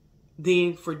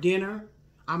 Then for dinner,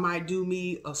 I might do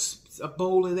me a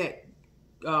bowl of that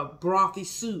brothy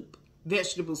soup.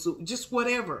 Vegetable soup, just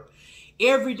whatever.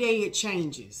 Every day it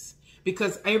changes,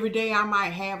 because every day I might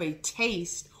have a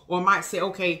taste, or might say,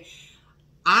 okay,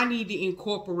 I need to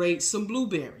incorporate some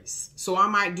blueberries, so I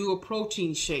might do a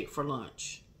protein shake for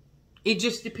lunch. It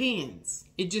just depends.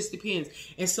 It just depends.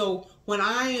 And so when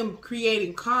I am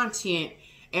creating content,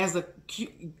 as a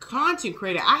content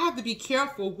creator, I have to be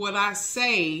careful what I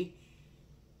say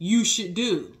you should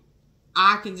do.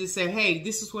 I can just say, hey,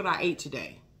 this is what I ate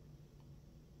today,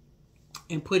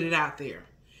 and put it out there.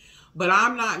 But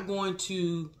I'm not going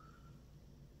to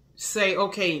say,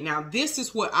 okay, now this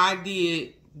is what I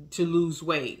did to lose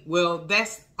weight. Well,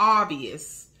 that's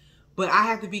obvious, but I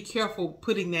have to be careful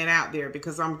putting that out there,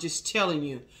 because I'm just telling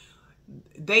you,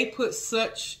 they put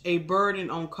such a burden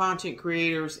on content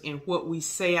creators and what we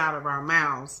say out of our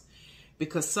mouths,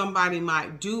 because somebody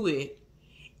might do it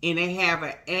and they have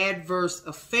an adverse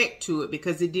effect to it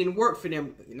because it didn't work for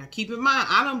them. Now, keep in mind,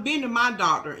 I done been to my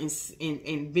doctor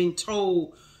and been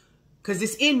told, because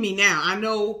it's in me now. I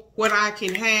know what I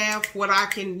can have, what I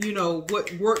can, you know,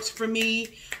 what works for me.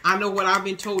 I know what I've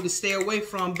been told to stay away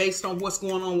from based on what's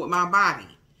going on with my body.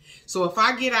 So if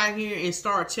I get out here and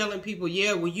start telling people,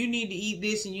 yeah, well, you need to eat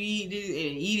this and you eat this and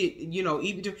eat it, you know,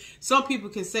 eat it. Some people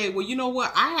can say, well, you know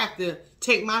what? I have to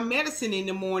take my medicine in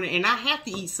the morning and I have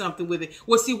to eat something with it.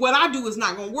 Well, see, what I do is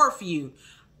not going to work for you.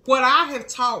 What I have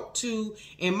taught to,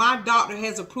 and my doctor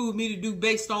has approved me to do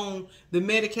based on the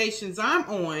medications I'm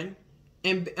on,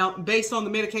 and based on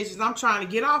the medications I'm trying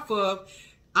to get off of,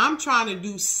 I'm trying to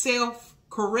do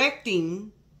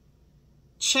self-correcting,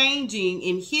 changing,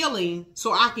 and healing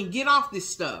so I can get off this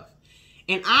stuff.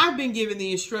 And I've been given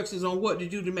the instructions on what to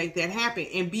do to make that happen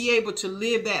and be able to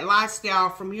live that lifestyle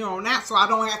from here on out so I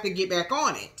don't have to get back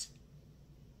on it.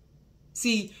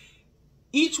 See,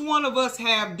 each one of us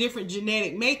have different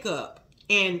genetic makeup,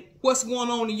 and what's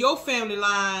going on in your family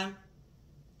line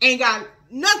ain't got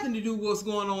nothing to do with what's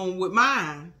going on with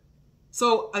mine.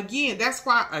 So again, that's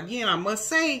why, again, I must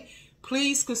say,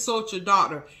 please consult your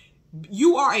doctor.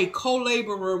 You are a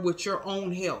co-laborer with your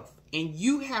own health, and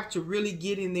you have to really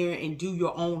get in there and do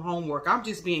your own homework. I'm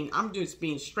just being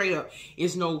straight up.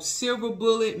 It's no silver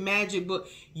bullet, magic book.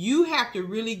 You have to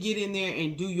really get in there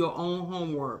and do your own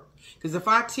homework. Because if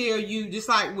I tell you, just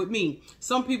like with me,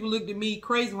 some people looked at me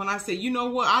crazy when I said, you know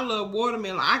what, I love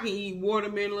watermelon. I can eat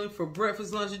watermelon for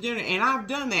breakfast, lunch, and dinner. And I've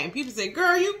done that. And people say,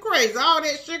 girl, you crazy. All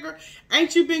that sugar.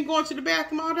 Ain't you been going to the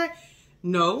bathroom all day?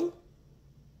 No.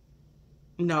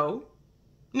 No.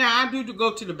 Now, I do to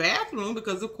go to the bathroom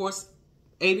because, of course,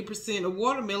 80% of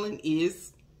watermelon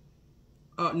is,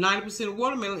 90% of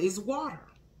watermelon is water.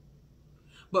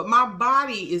 But my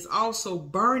body is also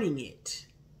burning it.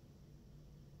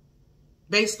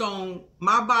 Based on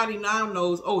my body now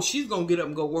knows, oh, she's going to get up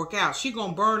and go work out. She's going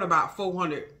to burn about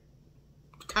 400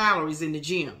 calories in the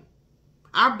gym.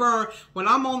 I burn, when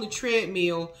I'm on the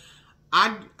treadmill,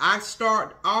 I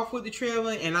start off with the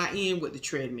treadmill and I end with the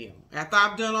treadmill. After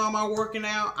I've done all my working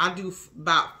out, I do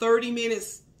about 30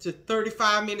 minutes to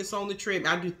 35 minutes on the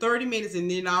treadmill. I do 30 minutes and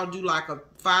then I'll do like a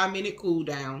 5-minute cool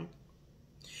down.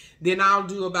 Then I'll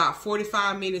do about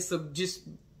 45 minutes of just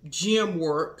gym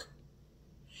work.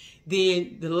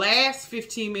 Then the last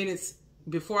 15 minutes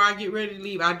before I get ready to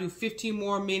leave, I do 15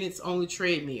 more minutes on the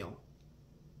treadmill,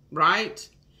 right?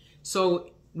 So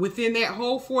within that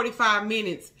whole 45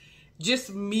 minutes,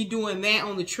 just me doing that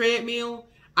on the treadmill,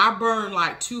 I burn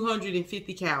like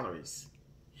 250 calories.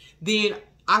 Then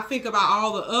I think about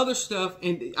all the other stuff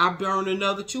and I burn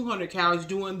another 200 calories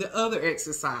doing the other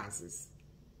exercises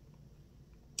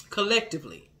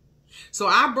collectively. So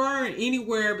I burn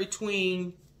anywhere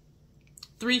between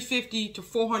 350 to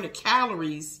 400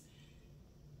 calories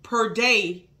per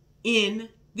day in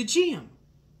the gym,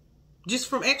 just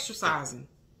from exercising.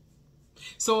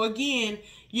 So again,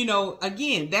 you know,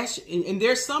 again, that's, and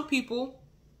there's some people,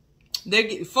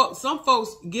 some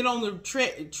folks get on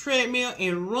the treadmill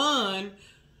and run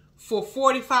for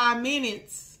 45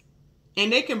 minutes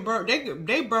and they can burn,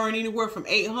 they burn anywhere from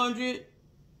 800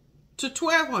 to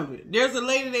 1200. There's a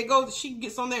lady that goes, she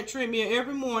gets on that treadmill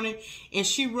every morning and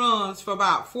she runs for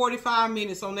about 45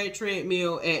 minutes on that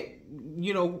treadmill at,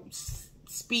 you know,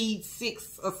 speed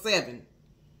 6 or 7.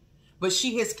 But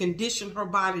she has conditioned her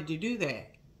body to do that.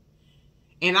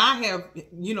 And I have,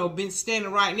 you know, been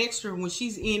standing right next to her when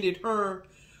she's ended her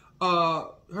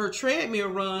her treadmill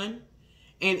run,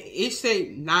 and it say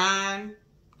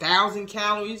 9,000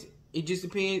 calories. It just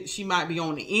depends. She might be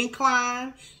on the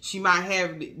incline. She might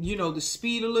have, you know, the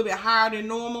speed a little bit higher than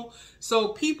normal. So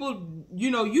people, you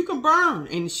know, you can burn,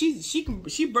 and she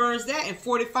burns that in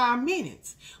 45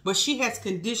 minutes. But she has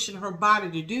conditioned her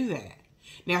body to do that.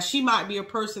 Now, she might be a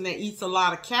person that eats a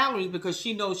lot of calories because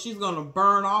she knows she's going to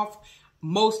burn off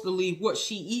mostly what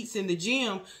she eats in the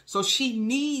gym. So she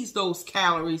needs those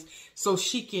calories so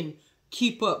she can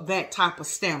keep up that type of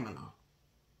stamina.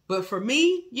 But for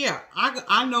me, yeah,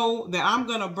 I know that I'm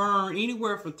going to burn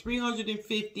anywhere from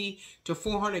 350 to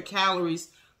 400 calories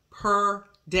per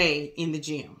day in the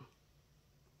gym.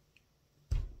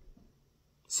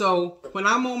 So when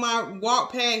I'm on my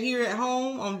walk pad here at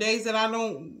home on days that I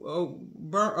don't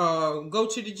go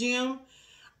to the gym,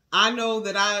 I know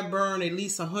that I burn at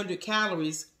least 100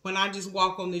 calories when I just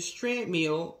walk on this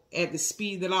treadmill at the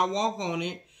speed that I walk on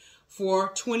it for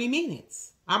 20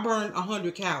 minutes. I burn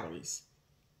 100 calories.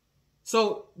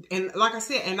 So, and like I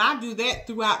said, and I do that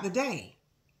throughout the day.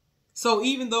 So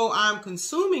even though I'm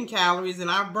consuming calories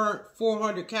and I burnt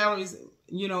 400 calories,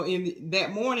 in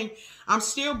that morning, I'm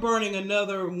still burning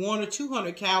another 100 or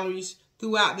 200 calories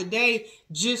throughout the day,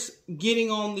 just getting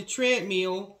on the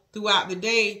treadmill throughout the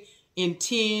day in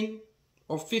 10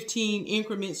 or 15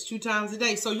 increments 2 times a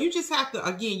day. So you just have to,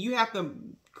 again, you have to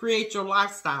create your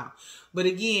lifestyle. But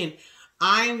again,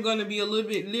 I'm going to be a little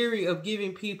bit leery of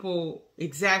giving people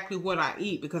exactly what I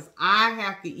eat, because I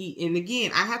have to eat. And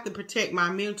again, I have to protect my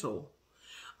mental.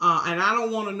 And I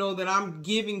don't want to know that I'm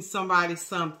giving somebody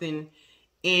something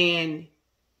and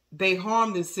they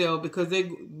harm themselves because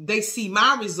they see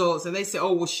my results and they say,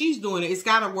 oh, well, she's doing it. It's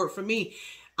got to work for me.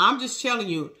 I'm just telling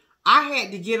you, I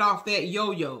had to get off that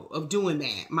yo-yo of doing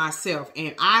that myself.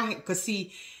 And because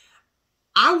see,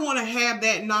 I want to have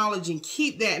that knowledge and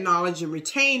keep that knowledge and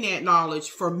retain that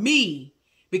knowledge for me,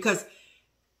 because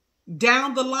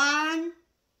down the line,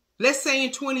 let's say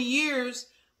in 20 years,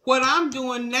 what I'm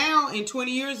doing now in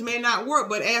 20 years may not work.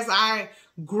 But as I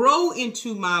grow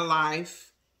into my life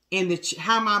and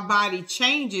how my body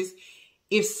changes,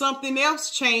 if something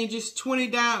else changes 20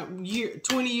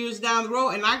 years down the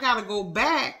road and I got to go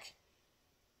back,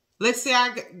 let's say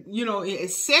at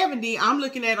 70, I'm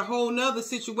looking at a whole nother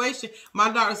situation.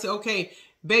 My doctor said, okay,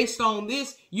 based on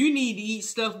this, you need to eat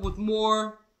stuff with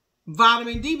more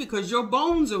vitamin D because your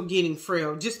bones are getting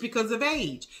frail just because of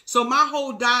age. So my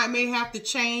whole diet may have to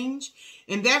change.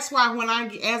 And that's why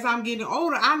as I'm getting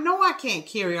older, I know I can't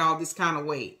carry all this kind of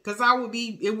weight, because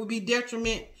it would be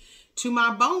detriment to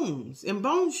my bones and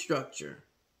bone structure.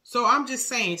 So I'm just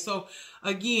saying, so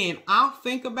again, I'll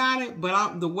think about it,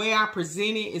 but the way I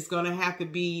present it is going to have to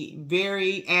be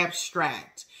very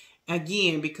abstract.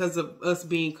 Again, because of us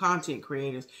being content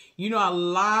creators. A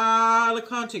lot of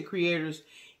content creators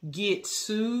get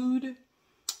sued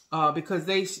because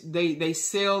they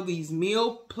sell these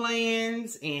meal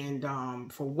plans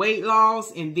and for weight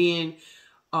loss, and then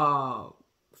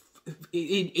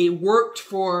it worked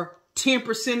for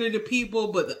 10% of the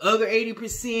people, but the other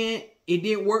 80%, it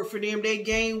didn't work for them. They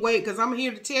gained weight. Because I'm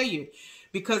here to tell you,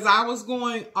 because I was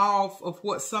going off of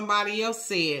what somebody else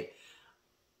said.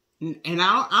 And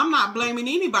I'm not blaming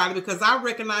anybody, because I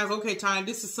recognize, okay, Tanya,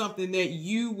 this is something that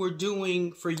you were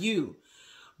doing for you.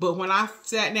 But when I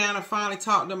sat down and finally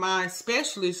talked to my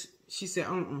specialist, she said,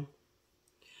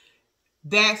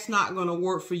 that's not going to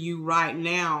work for you right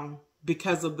now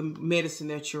because of the medicine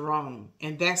that you're on.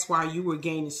 And that's why you were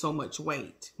gaining so much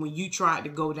weight when you tried to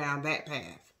go down that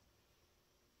path.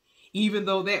 Even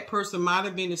though that person might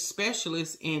have been a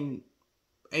specialist and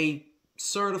a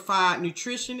certified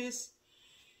nutritionist,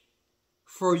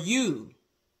 for you,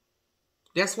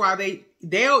 that's why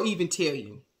they'll even tell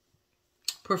you.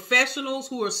 Professionals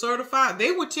who are certified,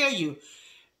 they will tell you,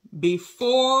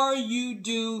 before you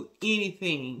do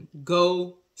anything,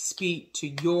 go speak to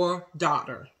your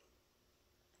doctor.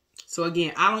 So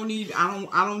again, I don't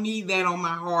need that on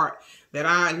my heart that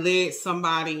I led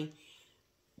somebody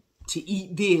to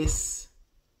eat this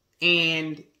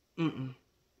and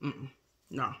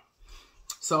no.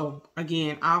 So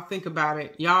again, I'll think about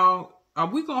it. Y'all, are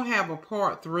we going to have a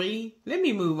part 3? Let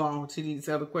me move on to these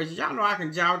other questions. Y'all know I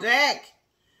can jaw jack.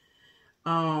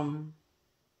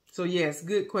 So yes,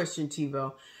 good question,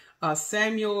 TiVo.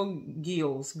 Samuel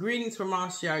Gills, greetings from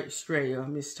Australia,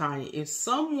 Miss Tanya. If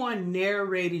someone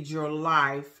narrated your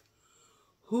life,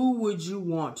 who would you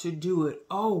want to do it?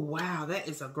 Oh, wow, that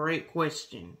is a great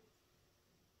question.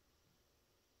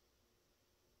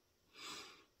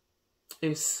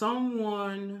 If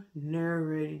someone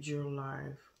narrated your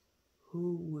life,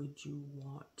 who would you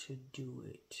want to do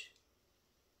it?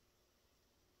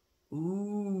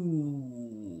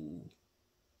 Ooh.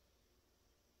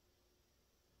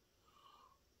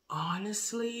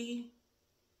 Honestly,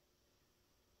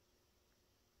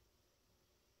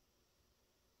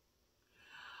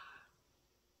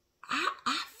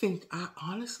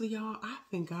 honestly, y'all, I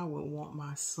think I would want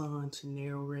my son to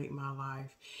narrate my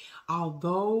life.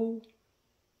 Although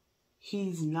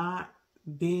he's not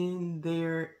been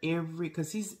there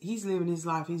because he's living his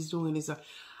life, he's doing this.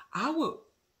 I would,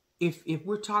 if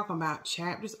we're talking about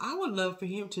chapters, I would love for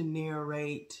him to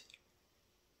narrate,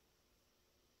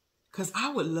 because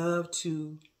I would love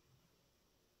to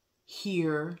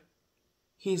hear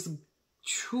his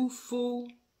truthful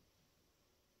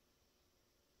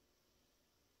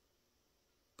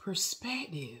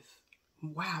Perspective.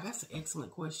 Wow, that's an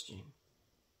excellent question.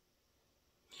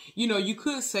 You know, you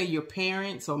could say your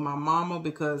parents or my mama,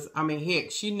 because, I mean,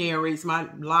 heck, she narrates my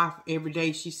life every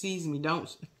day she sees me, don't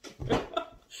she?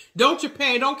 Don't your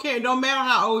parents, don't care, no matter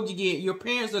how old you get, your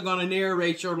parents are going to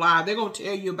narrate your life. They're going to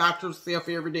tell you about yourself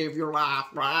every day of your life,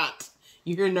 right?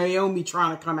 You hear Naomi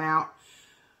trying to come out.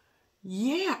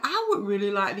 Yeah, I would really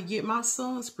like to get my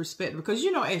son's perspective, because,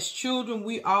 you know, as children,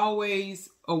 we always,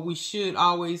 or we should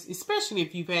always, especially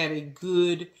if you've had a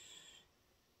good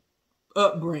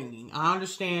upbringing. I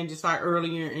understand, just like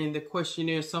earlier in the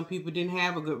questionnaire, some people didn't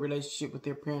have a good relationship with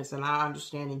their parents, and I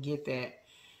understand and get that.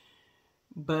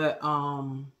 But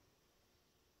I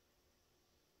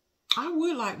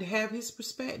would like to have his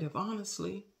perspective,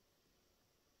 honestly.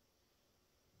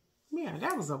 Yeah,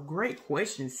 that was a great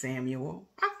question, Samuel.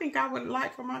 I think I would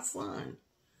like for my son.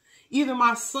 Either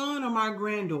my son or my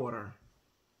granddaughter.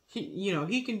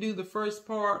 He can do the first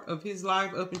part of his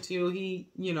life up until he,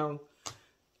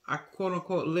 I quote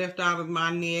unquote left out of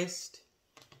my nest,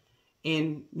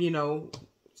 and,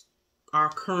 our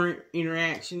current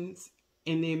interactions,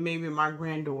 and then maybe my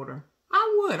granddaughter.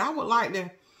 I would like to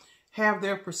have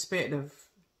their perspective.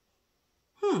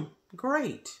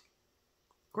 Great.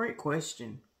 Great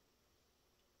question.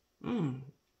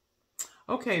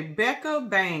 Okay, Becca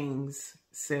Bangs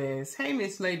says, hey,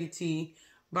 Miss Lady T,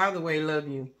 by the way, love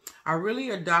you. I really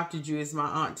adopted you as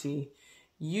my auntie.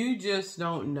 You just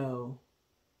don't know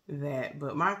that.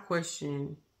 But my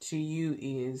question to you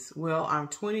is, well, I'm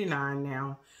 29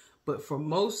 now, but for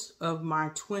most of my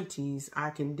 20s,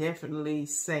 I can definitely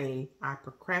say I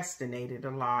procrastinated a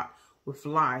lot with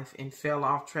life and fell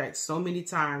off track so many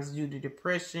times due to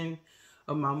depression,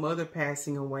 of my mother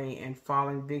passing away, and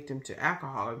falling victim to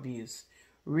alcohol abuse.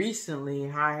 Recently,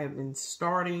 I have been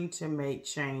starting to make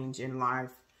change in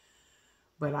life,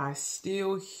 but I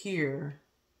still hear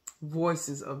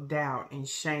voices of doubt and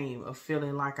shame of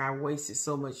feeling like I wasted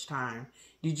so much time.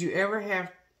 Did you ever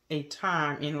have a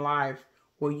time in life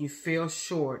where you fell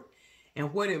short?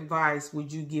 And what advice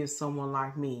would you give someone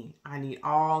like me? I need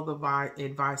all the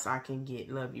advice I can get.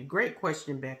 Love you. Great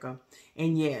question, Becca.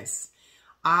 And yes,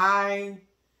 I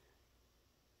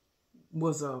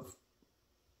was a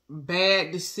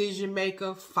bad decision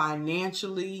maker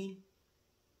financially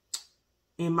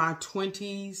in my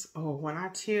 20s. Oh, when I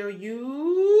tell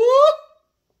you,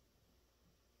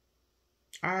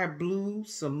 I blew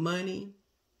some money.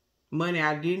 Money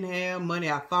I didn't have, money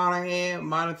I thought I had,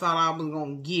 money I thought I was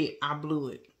going to get. I blew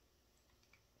it.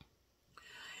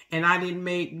 And I didn't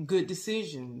make good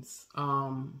decisions.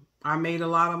 I made a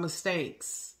lot of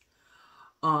mistakes.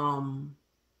 And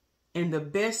the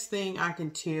best thing I can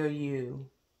tell you,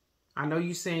 I know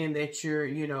you're saying that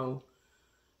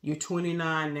you're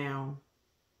 29 now.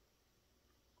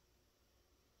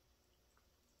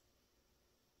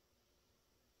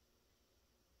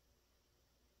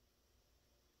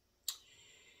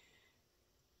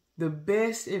 The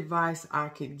best advice I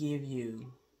could give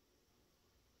you,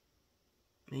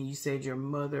 and you said your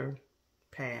mother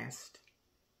passed.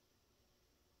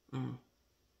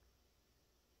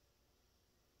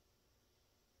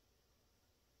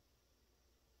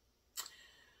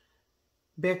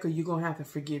 Becca, you're going to have to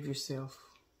forgive yourself.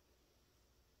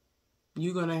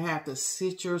 You're going to have to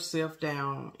sit yourself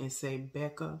down and say,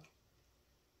 Becca,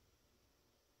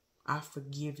 I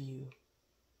forgive you.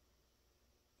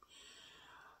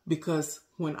 Because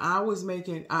when I was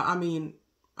making,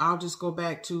 I'll just go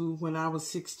back to when I was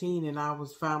 16 and I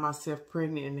found myself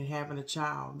pregnant and having a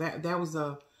child. That was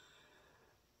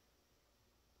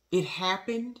it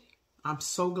happened. I'm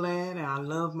so glad, and I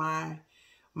love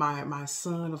my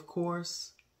son, of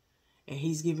course, and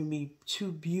he's given me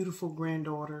 2 beautiful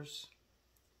granddaughters.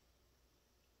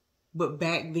 But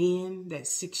back then, that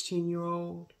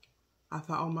 16-year-old, I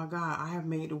thought, oh my God, I have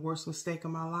made the worst mistake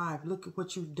of my life. Look at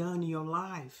what you've done in your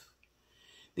life.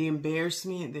 The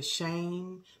embarrassment, the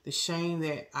shame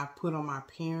that I put on my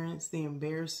parents, the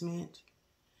embarrassment.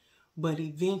 But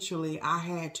eventually I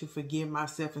had to forgive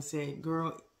myself and say,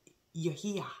 girl, you're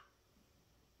here.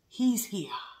 He's here.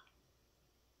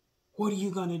 What are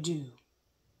you going to do?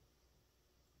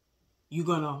 You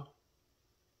going to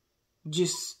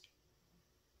just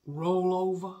roll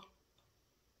over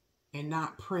and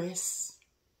not press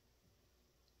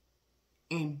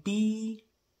and be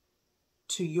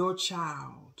to your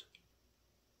child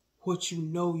what you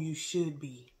know you should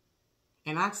be?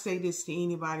 And I say this to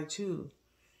anybody too.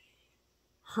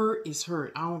 Hurt is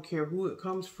hurt. I don't care who it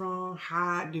comes from,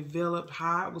 how it developed,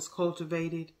 how it was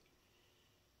cultivated.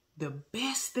 The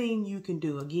best thing you can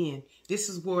do, again, this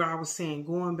is where I was saying,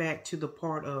 going back to the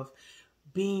part of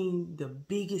being the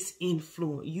biggest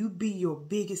influence. You be your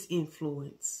biggest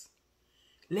influence.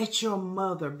 Let your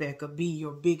mother, Becca, be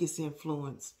your biggest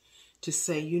influence to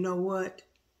say, you know what?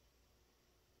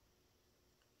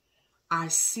 I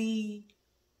see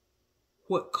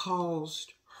what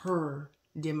caused her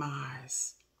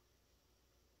demise.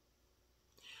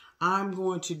 I'm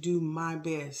going to do my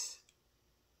best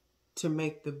to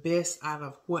make the best out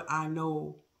of what I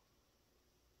know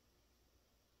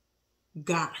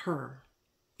got her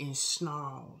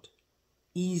ensnarled,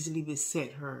 easily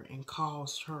beset her, and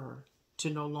caused her to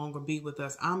no longer be with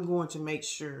us. I'm going to make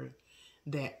sure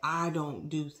that I don't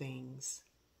do things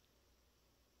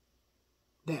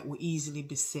that will easily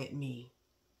beset me.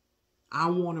 I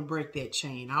want to break that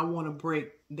chain. I want to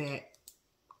break that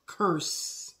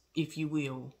curse, if you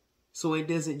will, so it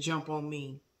doesn't jump on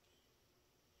me.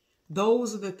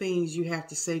 Those are the things you have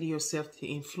to say to yourself to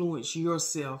influence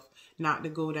yourself not to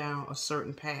go down a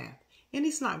certain path. And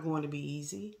it's not going to be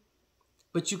easy,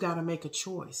 but you got to make a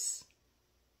choice.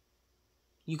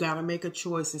 You got to make a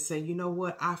choice and say, you know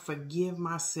what? I forgive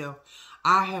myself.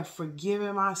 I have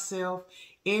forgiven myself.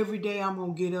 Every day I'm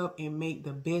going to get up and make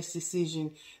the best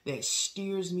decision that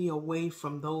steers me away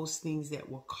from those things that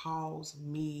will cause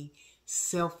me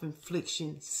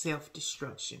self-infliction,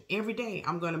 self-destruction. Every day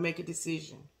I'm going to make a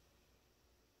decision.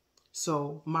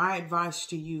 So my advice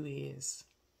to you is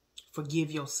forgive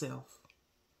yourself.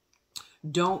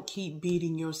 Don't keep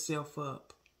beating yourself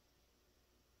up.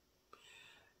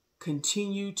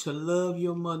 Continue to love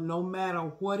your mother no matter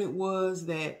what it was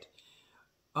that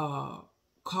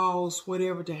caused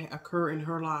whatever to occur in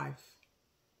her life.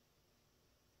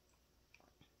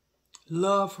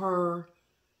 Love her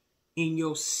in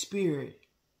your spirit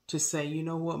to say, you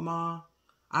know what, Ma?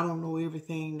 I don't know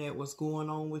everything that was going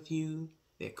on with you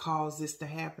that caused this to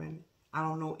happen. I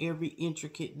don't know every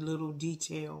intricate little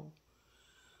detail,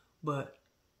 but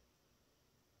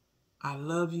I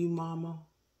love you, Mama.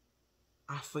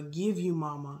 I forgive you,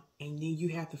 Mama. And then you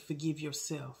have to forgive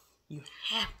yourself. You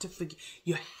have to forgive.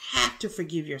 You have to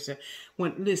forgive yourself.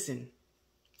 Listen,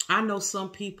 I know some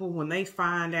people when they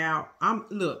find out,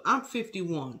 I'm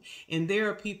 51, and there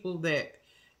are people that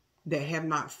have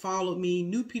not followed me.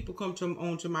 New people come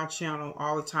onto my channel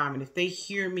all the time, and if they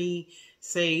hear me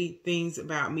say things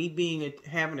about me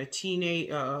having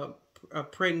a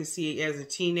pregnancy as a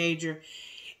teenager,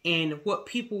 and what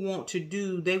people want to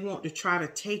do, they want to try to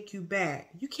take you back.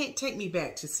 You can't take me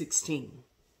back to 16.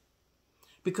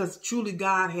 Because truly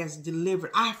God has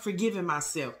delivered. I've forgiven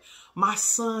myself. My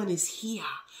son is here.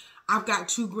 I've got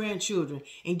 2 grandchildren.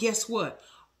 And guess what?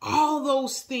 All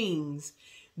those things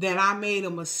that I made a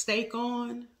mistake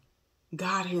on,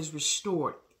 God has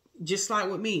restored. Just like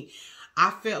with me.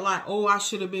 I felt like, oh, I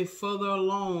should have been further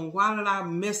along. Why did I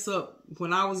mess up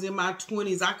when I was in my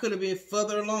 20s? I could have been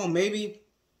further along. Maybe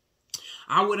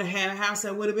I would have had a house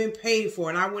that would have been paid for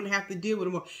and I wouldn't have to deal with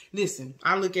it more. Listen,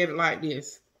 I look at it like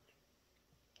this.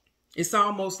 It's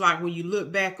almost like when you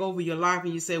look back over your life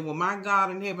and you say, well, my God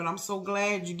in heaven, I'm so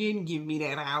glad you didn't give me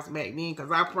that house back then,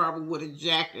 because I probably would have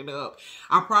jacked it up.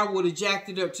 I probably would have jacked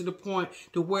it up to the point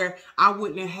to where I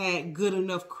wouldn't have had good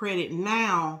enough credit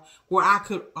now where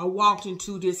I walked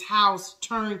into this house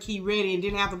turnkey ready and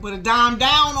didn't have to put a dime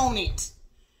down on it.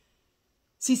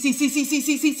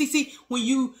 See. When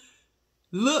you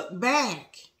look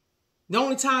back, the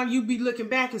only time you be looking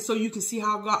back is so you can see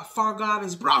how far God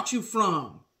has brought you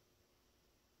from.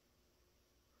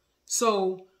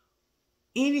 So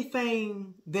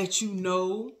anything that you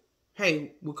know,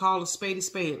 hey, we'll call a spade,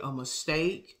 a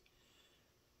mistake.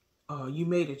 You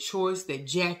made a choice that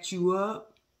jacked you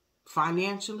up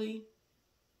financially.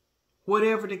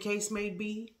 Whatever the case may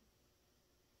be,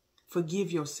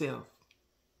 forgive yourself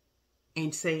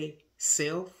and say,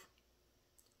 self,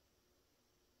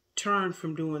 turn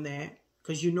from doing that,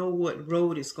 because you know what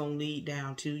road it's going to lead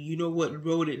down to. You know what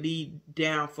road it lead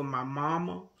down for my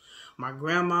mama, my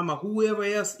grandmama, whoever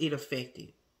else it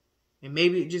affected. And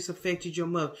maybe it just affected your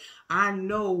mother. I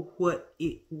know what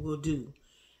it will do.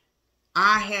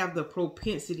 I have the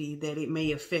propensity that it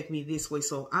may affect me this way.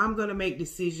 So I'm going to make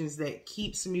decisions that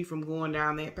keeps me from going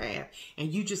down that path.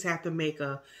 And you just have to make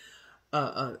a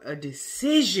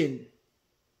decision.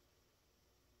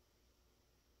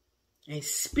 And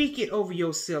speak it over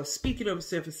yourself. Speak it over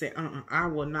yourself and say, I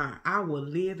will not. I will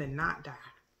live and not die.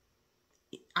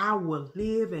 I will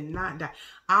live and not die.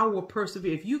 I will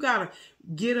persevere. If you got to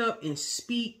get up and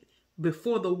speak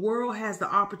before the world has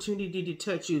the opportunity to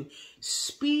touch you,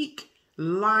 speak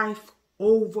life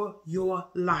over your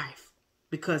life,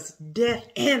 because death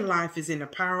and life is in the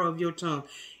power of your tongue.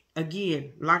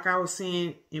 Again, like I was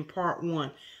saying in part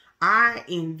 1, I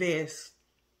invest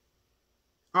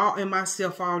all in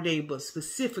myself all day, but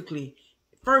specifically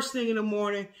first thing in the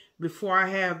morning before I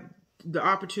have the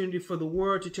opportunity for the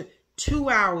world to turn. 2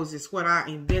 hours is what I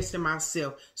invest in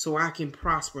myself so I can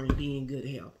prosper and be in good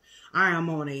health. I am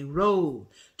on a road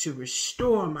to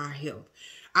restore my health.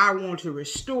 I want to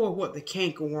restore what the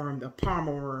cankerworm, the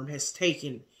palmer worm has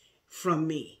taken from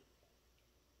me.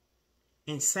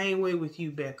 And same way with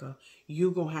you, Becca,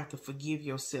 you're going to have to forgive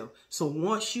yourself. So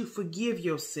once you forgive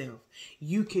yourself,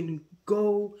 you can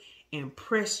go and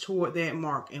press toward that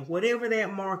mark. And whatever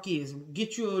that mark is,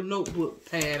 get you a notebook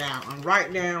pad out and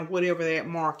write down whatever that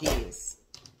mark is.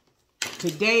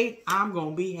 Today, I'm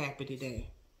going to be happy today.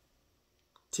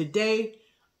 Today,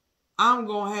 I'm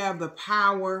going to have the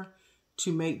power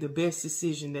to make the best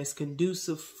decision that's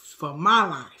conducive for my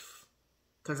life.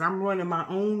 Because I'm running my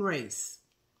own race.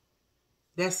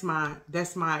 That's my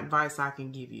advice I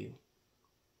can give you.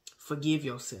 Forgive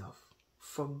yourself.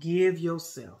 Forgive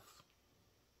yourself.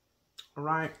 All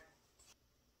right.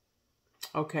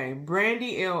 Okay.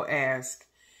 Brandy L asked,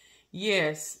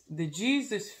 yes, the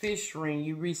Jesus fish ring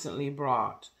you recently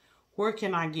brought. Where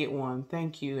can I get one?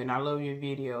 Thank you. And I love your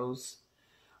videos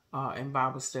and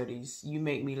Bible studies. You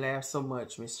make me laugh so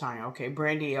much, Miss Tanya. Okay.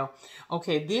 Brandy L.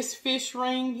 Okay. This fish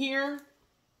ring here,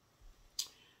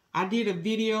 I did a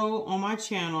video on my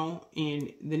channel,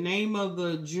 and the name of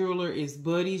the jeweler is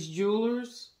Buddy's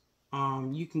Jewelers.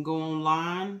 You can go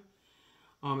online.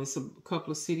 It's a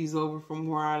couple of cities over from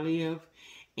where I live,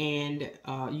 and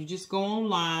you just go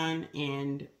online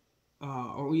and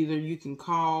or either you can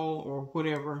call or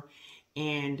whatever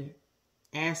and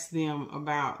ask them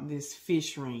about this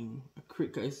fish ring.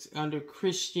 It's under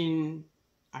Christian.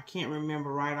 I can't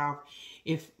remember right off.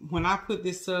 When I put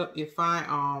this up, if I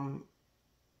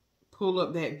pull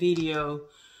up that video,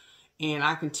 and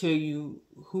I can tell you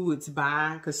who it's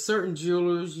by, because certain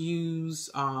jewelers use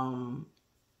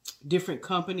different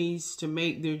companies to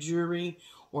make their jewelry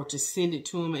or to send it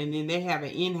to them, and then they have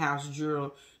an in-house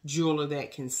jeweler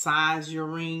that can size your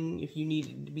ring if you need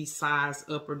it to be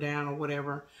sized up or down or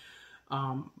whatever.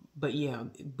 But yeah,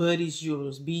 Buddy's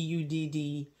Jewelers,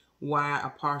 BUDDY'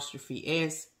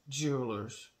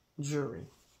 Jewelers, jewelry.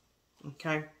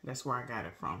 Okay, that's where I got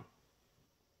it from.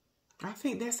 I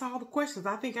think that's all the questions.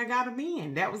 I think I got them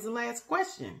in. That was the last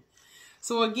question.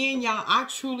 So again, y'all, I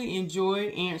truly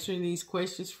enjoyed answering these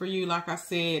questions for you. Like I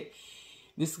said,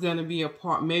 this is going to be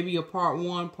maybe a part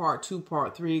 1, part 2,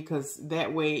 part 3, because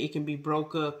that way it can be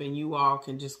broke up and you all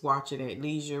can just watch it at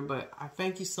leisure. But I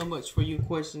thank you so much for your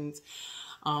questions.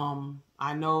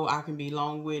 I know I can be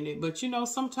long-winded, but you know,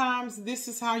 sometimes this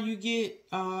is how you get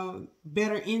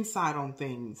better insight on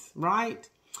things, right?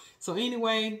 So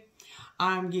anyway,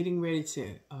 I'm getting ready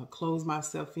to close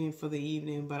myself in for the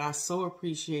evening, but I so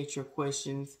appreciate your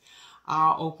questions.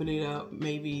 I'll open it up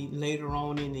maybe later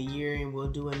on in the year and we'll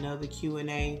do another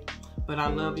Q&A. But I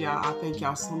love y'all. I thank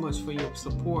y'all so much for your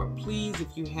support. Please,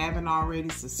 if you haven't already,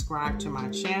 subscribe to my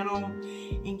channel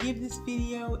and give this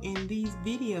video and these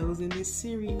videos in this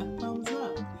series a thumbs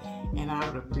up. And I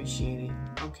would appreciate it.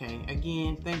 Okay,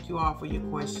 again, thank you all for your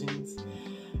questions.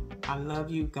 I love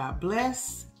you. God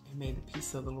bless. And may the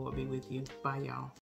peace of the Lord be with you. Bye, y'all.